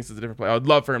Teddy thinks it's a different play. I would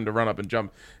love for him to run up and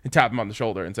jump and tap him on the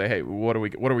shoulder and say, "Hey, what are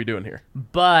we doing here?"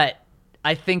 But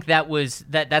I think that's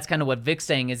kind of what Vic's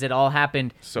saying is it all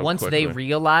happened So once quickly. they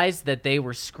realized that they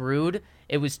were screwed.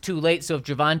 It was too late. So if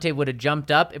Javonte would have jumped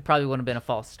up, it probably wouldn't have been a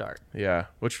false start. Yeah,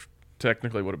 which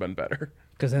technically would have been better,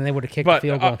 Because then they would have kicked the but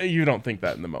field goal. you don't think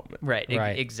that in the moment. Right.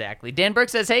 Right. Exactly. Dan Burke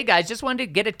says, "Hey guys, just wanted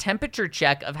to get a temperature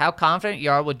check of how confident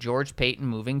you are with George Payton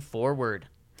moving forward."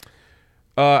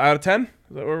 Out of 10, is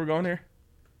that where we're going here?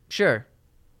 Sure.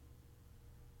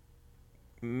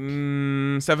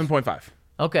 7.5.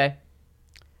 Okay.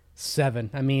 7.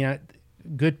 I mean,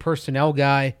 good personnel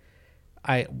guy.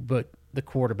 But the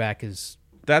quarterback is.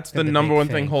 That's the the number big one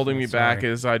thing thing. holding me back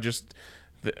is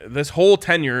this whole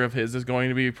tenure of his is going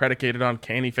to be predicated on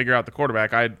can he figure out the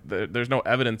quarterback. There's no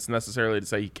evidence necessarily to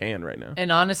say he can right now.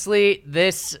 And honestly,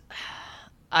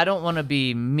 I don't want to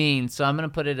be mean, so I'm going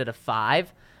to put it at a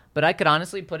 5, but I could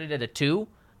honestly put it at a 2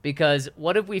 because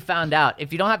what if we found out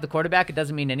if you don't have the quarterback, it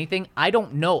doesn't mean anything? I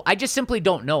don't know. I just simply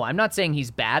don't know. I'm not saying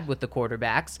he's bad with the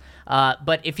quarterbacks,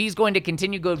 but if he's going to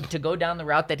continue to go down the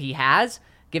route that he has,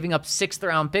 giving up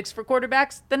 6th-round picks for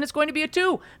quarterbacks, then it's going to be a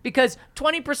 2 because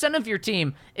 20% of your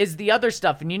team is the other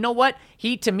stuff. And you know what?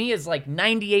 He, to me, is like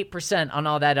 98% on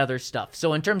all that other stuff.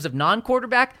 So in terms of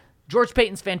non-quarterback, George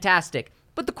Payton's fantastic.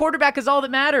 But the quarterback is all that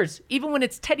matters. Even when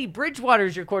it's Teddy Bridgewater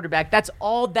as your quarterback, that's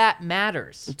all that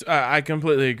matters. I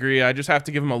completely agree. I just have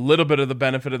to give him a little bit of the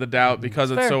benefit of the doubt because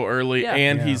it's Fair. so early Yeah.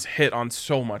 and he's hit on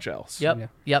so much else. Yep.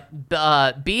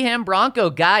 Beham Bronco,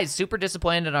 guys, super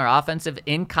disappointed in our offensive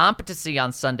incompetency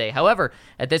on Sunday. However,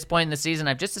 at this point in the season,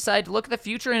 I've just decided to look at the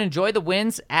future and enjoy the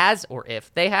wins as or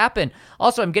if they happen.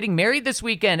 Also, I'm getting married this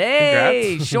weekend.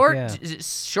 Hey, Congrats.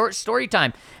 short story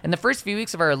time. In the first few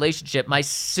weeks of our relationship, my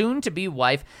soon-to-be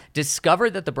wife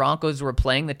discovered that the Broncos were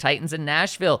playing the Titans in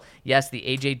Nashville. Yes, the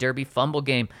AJ Derby fumble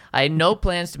game. I had no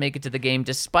plans to make it to the game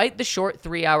despite the short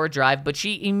 3-hour drive, but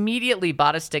she immediately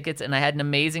bought us tickets and I had an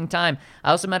amazing time.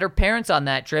 I also met her parents on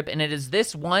that trip, and it is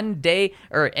this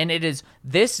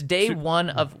day one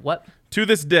of what? To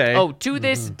this day. Oh, to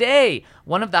this day,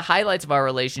 one of the highlights of our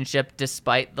relationship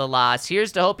despite the loss.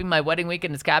 Here's to hoping my wedding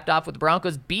weekend is capped off with the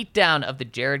Broncos' beatdown of the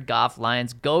Jared Goff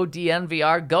Lions. Go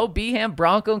DNVR, go Beham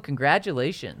Bronco, and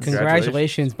congratulations.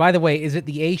 Congratulations. By the way, is it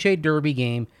the AJ Derby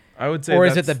game? I would say Or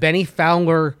is it the that's- Benny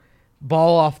Fowler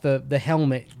ball off the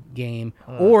helmet game?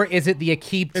 Or is it the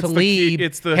Aqib Talib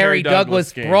it's the Harry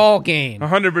Douglas game. brawl game?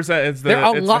 100%. It's the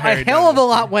A Harry hell of a Douglas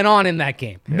lot went on in that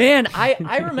game. Man,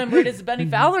 I remember it as a Benny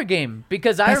Fowler game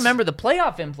because I remember the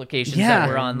playoff implications that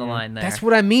were on the line there. That's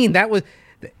what I mean. That was,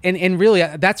 and really,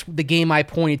 that's the game I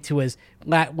pointed to as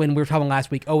when we were talking last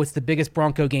week. Oh, it's the biggest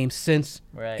Bronco game since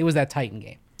Right. it was that Titan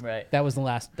game. Right. That was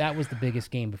the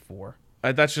biggest game before.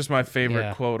 That's just my favorite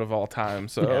Yeah. quote of all time,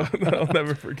 so I'll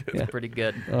never forget it. Pretty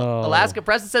good. Oh. Alaska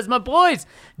Preston says, my boys,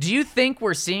 do you think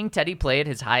we're seeing Teddy play at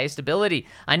his highest ability?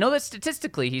 I know that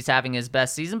statistically he's having his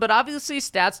best season, but obviously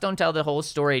stats don't tell the whole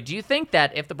story. Do you think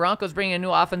that if the Broncos bring a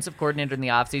new offensive coordinator in the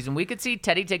offseason, we could see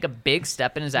Teddy take a big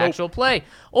step in his actual play?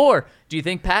 Or do you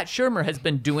think Pat Shurmur has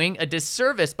been doing a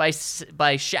disservice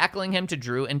by shackling him to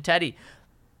Drew and Teddy?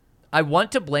 I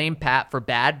want to blame Pat for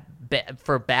bad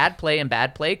play and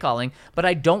bad play calling, but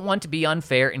I don't want to be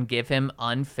unfair and give him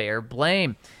unfair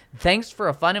blame. Thanks for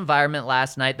a fun environment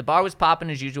last night. The bar was popping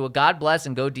as usual. God bless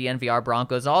and go DNVR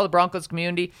Broncos, all the Broncos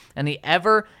community, and the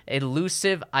ever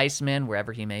elusive Iceman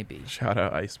wherever he may be. Shout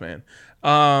out Iceman.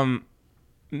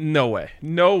 No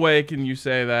way can you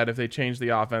say that if they change the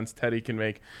offense, Teddy can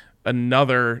make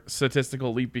another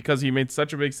statistical leap because he made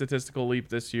such a big statistical leap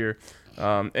this year.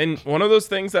 And one of those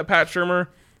things that Pat Shurmur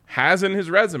has in his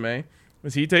resume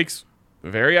is he takes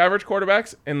very average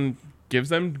quarterbacks and gives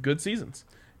them good seasons.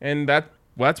 And that's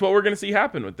what we're going to see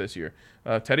happen with this year.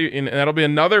 Teddy, and that'll be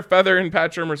another feather in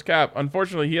Pat Shurmur's cap.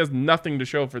 Unfortunately, he has nothing to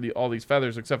show for all these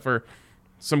feathers except for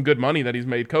some good money that he's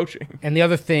made coaching. And the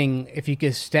other thing, if you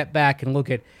could step back and look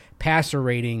at passer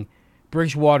rating,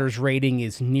 Bridgewater's rating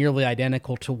is nearly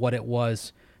identical to what it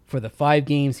was for the 5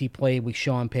 games he played with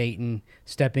Sean Payton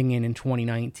stepping in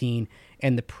 2019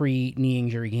 and the pre-knee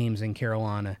injury games in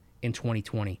Carolina in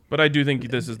 2020. But I do think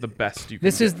this is the best you can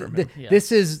get from him.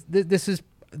 This is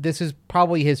this is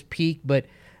probably his peak, but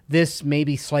this may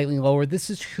be slightly lower. This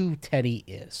is who Teddy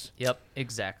is. Yep,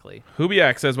 exactly.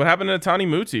 Hubiak says, what happened to Tani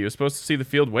Muti? He was supposed to see the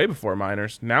field way before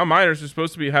Miners. Now Miners, who's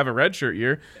supposed to have a redshirt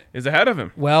year, is ahead of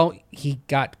him. Well, he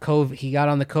got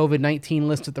on the COVID-19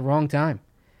 list at the wrong time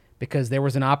because there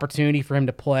was an opportunity for him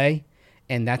to play,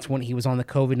 and that's when he was on the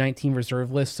COVID-19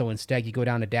 reserve list. So instead, you go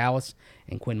down to Dallas,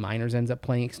 and Quinn Miners ends up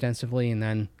playing extensively, and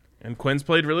then And Quinn's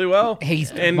played really well.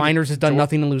 Miners has done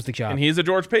nothing to lose the job. And he's a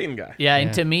George Payton guy. Yeah,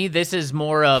 and to me, this is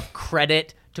more of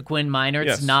credit to Quinn Miners,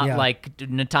 Yes. not Yeah. like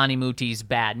Netani Muti's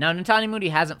bad. Now, Netani Muti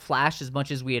hasn't flashed as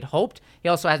much as we had hoped. He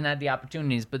also hasn't had the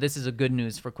opportunities, but this is a good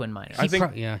news for Quinn Miners. I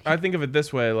think yeah. I think of it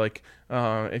this way, like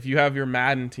if you have your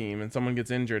Madden team and someone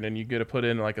gets injured and you get to put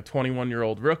in like a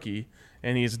 21-year-old rookie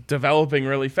and he's developing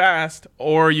really fast,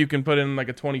 or you can put in like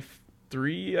a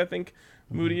 23, I think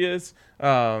Moody is,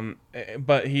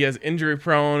 but he has injury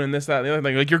prone and this, that, and the other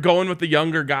thing. Like you're going with the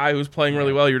younger guy who's playing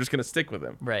really well. You're just going to stick with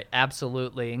him. Right,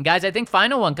 absolutely. And guys, I think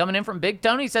final one coming in from Big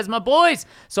Tony says, my boys.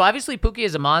 So obviously Pookie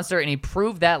is a monster, and he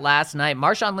proved that last night.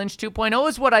 Marshawn Lynch 2.0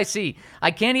 is what I see.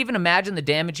 I can't even imagine the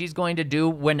damage he's going to do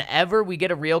whenever we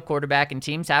get a real quarterback, and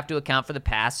teams have to account for the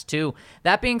pass too.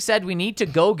 That being said, we need to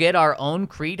go get our own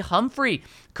Creed Humphrey.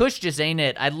 Kush just ain't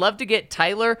it. I'd love to get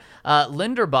Tyler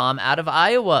Linderbaum out of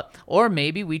Iowa, or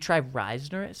maybe we try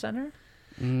Reisner at center.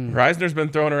 Reisner's been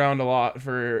thrown around a lot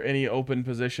for any open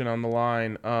position on the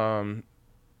line, and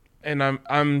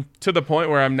I'm to the point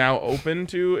where I'm now open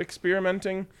to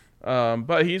experimenting.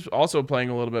 But he's also playing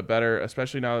a little bit better,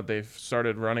 especially now that they've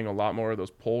started running a lot more of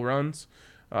those pull runs.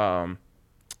 I'll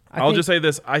just say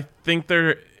this: I think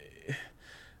the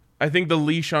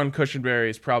leash on Cushenberry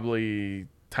is probably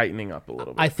tightening up a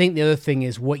little bit. I think the other thing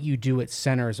is what you do at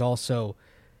center is also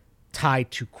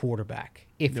tied to quarterback.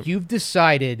 If you've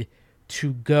decided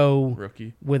to go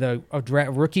Rookie. with a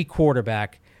rookie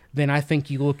quarterback, then I think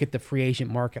you look at the free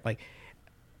agent market. Like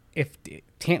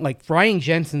Brian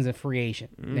Jensen's a free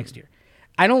agent next year.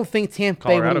 I don't think Tampa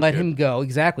Bay Colorado will let kid. him go.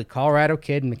 Exactly. Colorado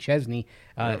kid and McChesney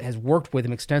has worked with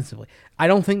him extensively. I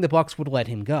don't think the Bucs would let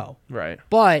him go. Right.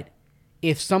 But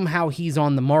if somehow he's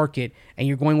on the market and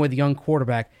you're going with a young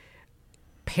quarterback,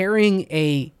 pairing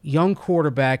a young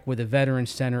quarterback with a veteran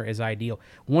center is ideal.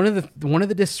 One of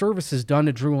the disservices done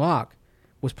to Drew Lock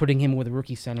was putting him with a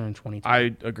rookie center in 2020.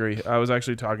 I agree. I was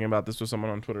actually talking about this with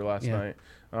someone on Twitter last night.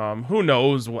 Who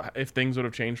knows if things would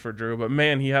have changed for Drew, but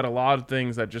man, he had a lot of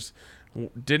things that just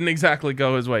didn't exactly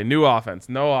go his way. New offense,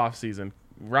 no offseason,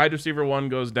 wide receiver 1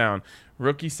 goes down,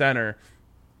 rookie center,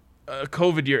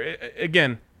 COVID year.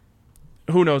 Again,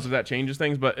 who knows if that changes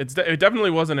things, but it definitely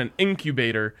wasn't an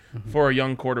incubator for a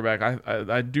young quarterback.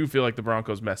 I do feel like the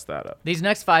Broncos messed that up. These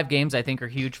next 5 games, I think, are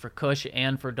huge for Cush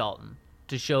and for Dalton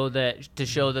to show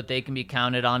that they can be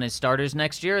counted on as starters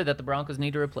next year, that the Broncos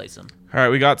need to replace them. All right,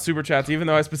 we got super chats, even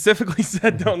though I specifically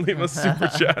said don't leave us super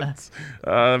chats.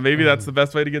 Maybe that's the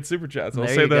best way to get super chats. I'll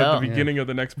There say you that at go. the beginning of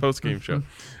the next post-game show.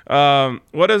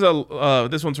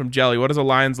 This one's from Jelly. What does a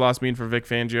Lions loss mean for Vic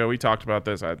Fangio? We talked about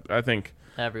this. I think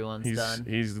Everyone's done.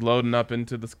 he's loading up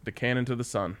into the cannon to the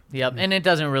sun. Yep, and it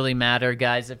doesn't really matter,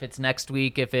 guys, if it's next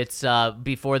week, if it's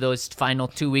before those final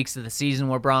 2 weeks of the season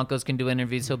where Broncos can do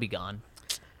interviews, he'll be gone.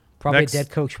 Probably Next- a dead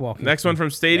coach walking. Next one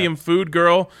from Stadium Food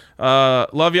Girl.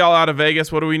 Love y'all out of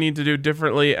Vegas. What do we need to do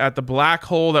differently at the Black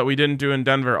Hole that we didn't do in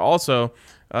Denver? Also,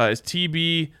 is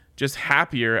TB just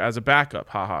happier as a backup?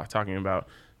 Haha, talking about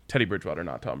Teddy Bridgewater,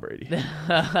 not Tom Brady.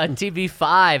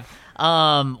 TB5.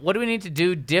 What do we need to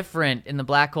do different in the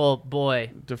Black Hole?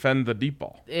 Boy, Defend the deep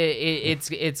ball.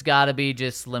 it's got to be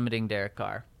just limiting Derek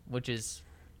Carr, which is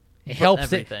It helps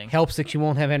everything. that you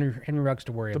won't have Henry Ruggs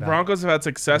to worry The about. Broncos have had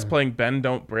success playing bend,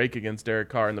 don't break against Derek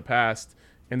Carr in the past,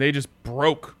 and they just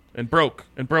broke in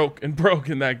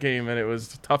that game, and it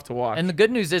was tough to watch. And the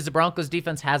good news is the Broncos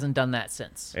defense hasn't done that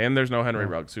since. And there's no Henry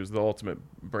Ruggs, who's the ultimate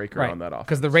breaker on that offense.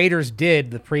 Because the Raiders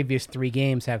did the previous 3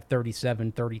 games have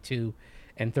 37, 32,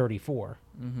 and 34.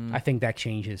 I think that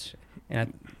changes.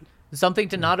 And Something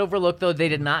to not overlook, though, they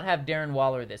did not have Darren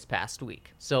Waller this past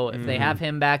week. So if they have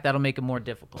him back, that'll make it more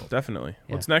difficult. Definitely.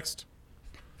 What's next?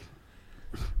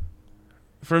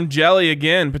 From Jelly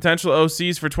again, potential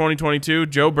OCs for 2022.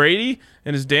 Joe Brady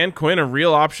and is Dan Quinn a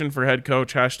real option for head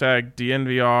coach? Hashtag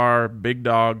DNVR, big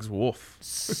dogs, wolf.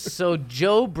 So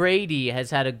Joe Brady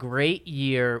has had a great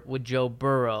year with Joe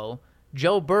Burrow.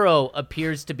 Joe Burrow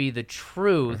appears to be the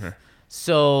truth.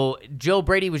 So Joe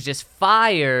Brady was just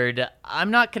fired.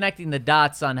 I'm not connecting the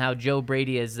dots on how Joe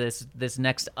Brady is this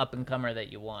next up-and-comer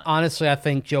that you want. honestly, I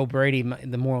think Joe Brady,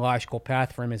 the more logical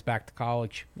path for him is back to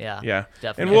college. Yeah, Yeah.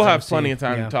 definitely. And we'll have OC, plenty of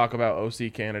time yeah. to talk about OC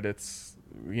candidates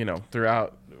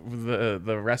throughout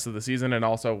the rest of the season, and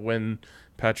also when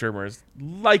Pat Shurmur is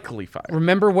likely fired.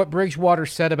 Remember what Bridgewater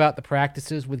said about the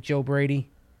practices with Joe Brady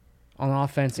on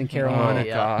offense in Carolina? Oh,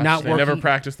 gosh. Not They never working.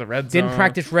 practiced the red zone. Didn't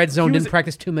practice red zone. He was- Didn't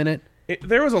practice 2-minute.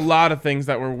 There was a lot of things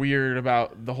that were weird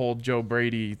about the whole Joe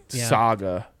Brady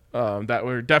saga that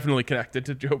were definitely connected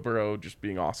to Joe Burrow just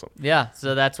being awesome. Yeah,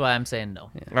 so that's why I'm saying no.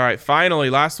 All right, finally,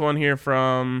 last one here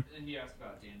from... And you asked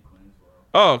about Dan Quinn as well.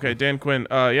 Oh, okay, Dan Quinn.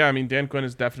 Dan Quinn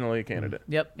is definitely a candidate.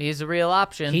 Yep, he's a real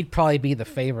option. He'd probably be the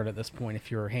favorite at this point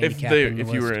if you were If handicapping the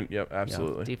you were list. in, yep,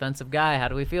 absolutely. Defensive guy. How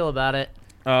do we feel about it?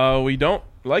 We don't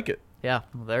like it. Yeah,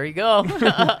 well, there you go.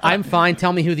 I'm fine.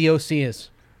 Tell me who the OC is.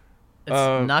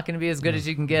 It's not going to be as good as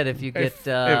you can get if you get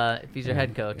if he's your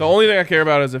head coach. The only thing I care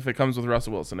about is if it comes with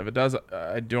Russell Wilson. If it does,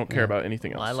 I don't care about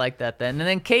anything else. Well, I like that then. And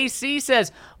then KC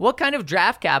says, what kind of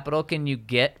draft capital can you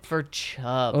get for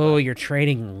Chubb? Oh, you're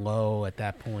trading low at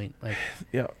that point. Like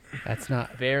Yeah. that's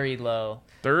not Very low.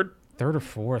 Third? third or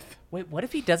fourth. Wait, what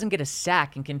if he doesn't get a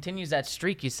sack and continues that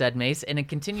streak you said, Mace, and it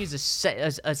continues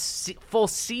a full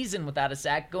season without a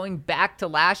sack, going back to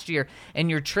last year, and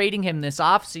you're trading him this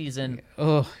offseason?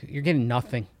 Ugh, you're getting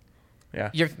nothing. Yeah.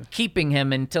 You're keeping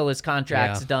him until his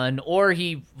contract's Yeah. done, or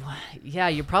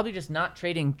you're probably just not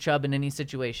trading Chubb in any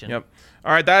situation. Yep.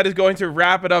 All right, that is going to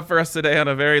wrap it up for us today on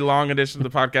a very long edition of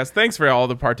the podcast. Thanks for all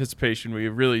the participation. We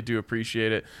really do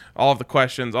appreciate it. All of the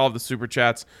questions, all of the super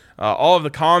chats, all of the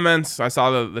comments. I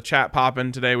saw the chat pop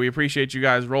in today. We appreciate you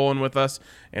guys rolling with us,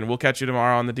 and we'll catch you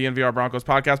tomorrow on the DNVR Broncos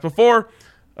podcast. Before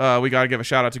we got to give a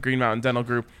shout out to Green Mountain Dental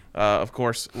Group, of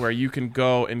course, where you can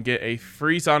go and get a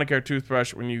free Sonicare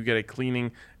toothbrush when you get a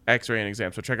cleaning, x-ray, and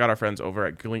exam. So check out our friends over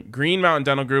at Green Mountain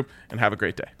Dental Group, and have a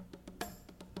great day.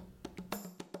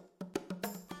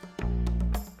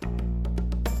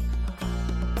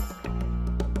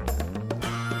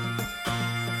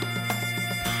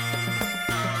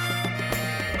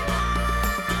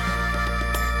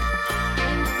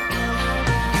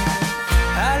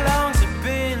 How long's it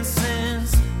been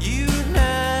since you and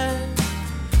I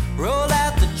rolled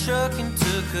out the truck and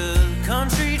took a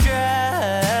country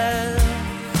drive?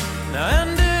 Now I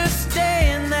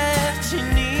understand that you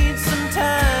need some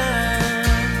time.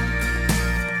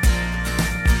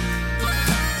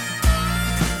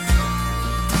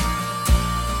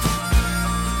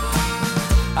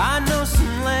 I know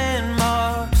some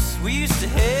landmarks we used to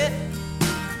hit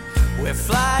where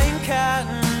flying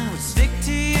cotton would stick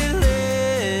to your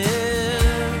lips.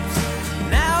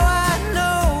 Now I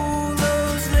know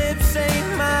those lips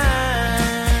ain't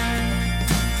mine.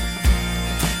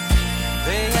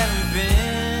 They haven't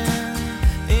been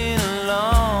in a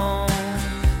long,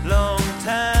 long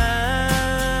time.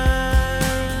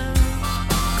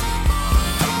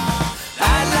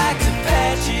 I'd like to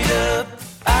patch it up.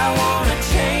 I wanna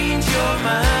change your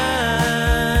mind.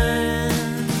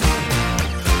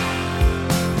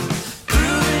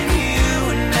 Proving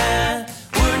you and I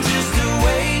were just a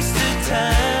waste of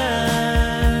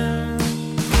time.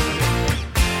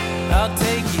 I'll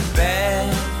take you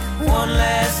back one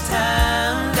last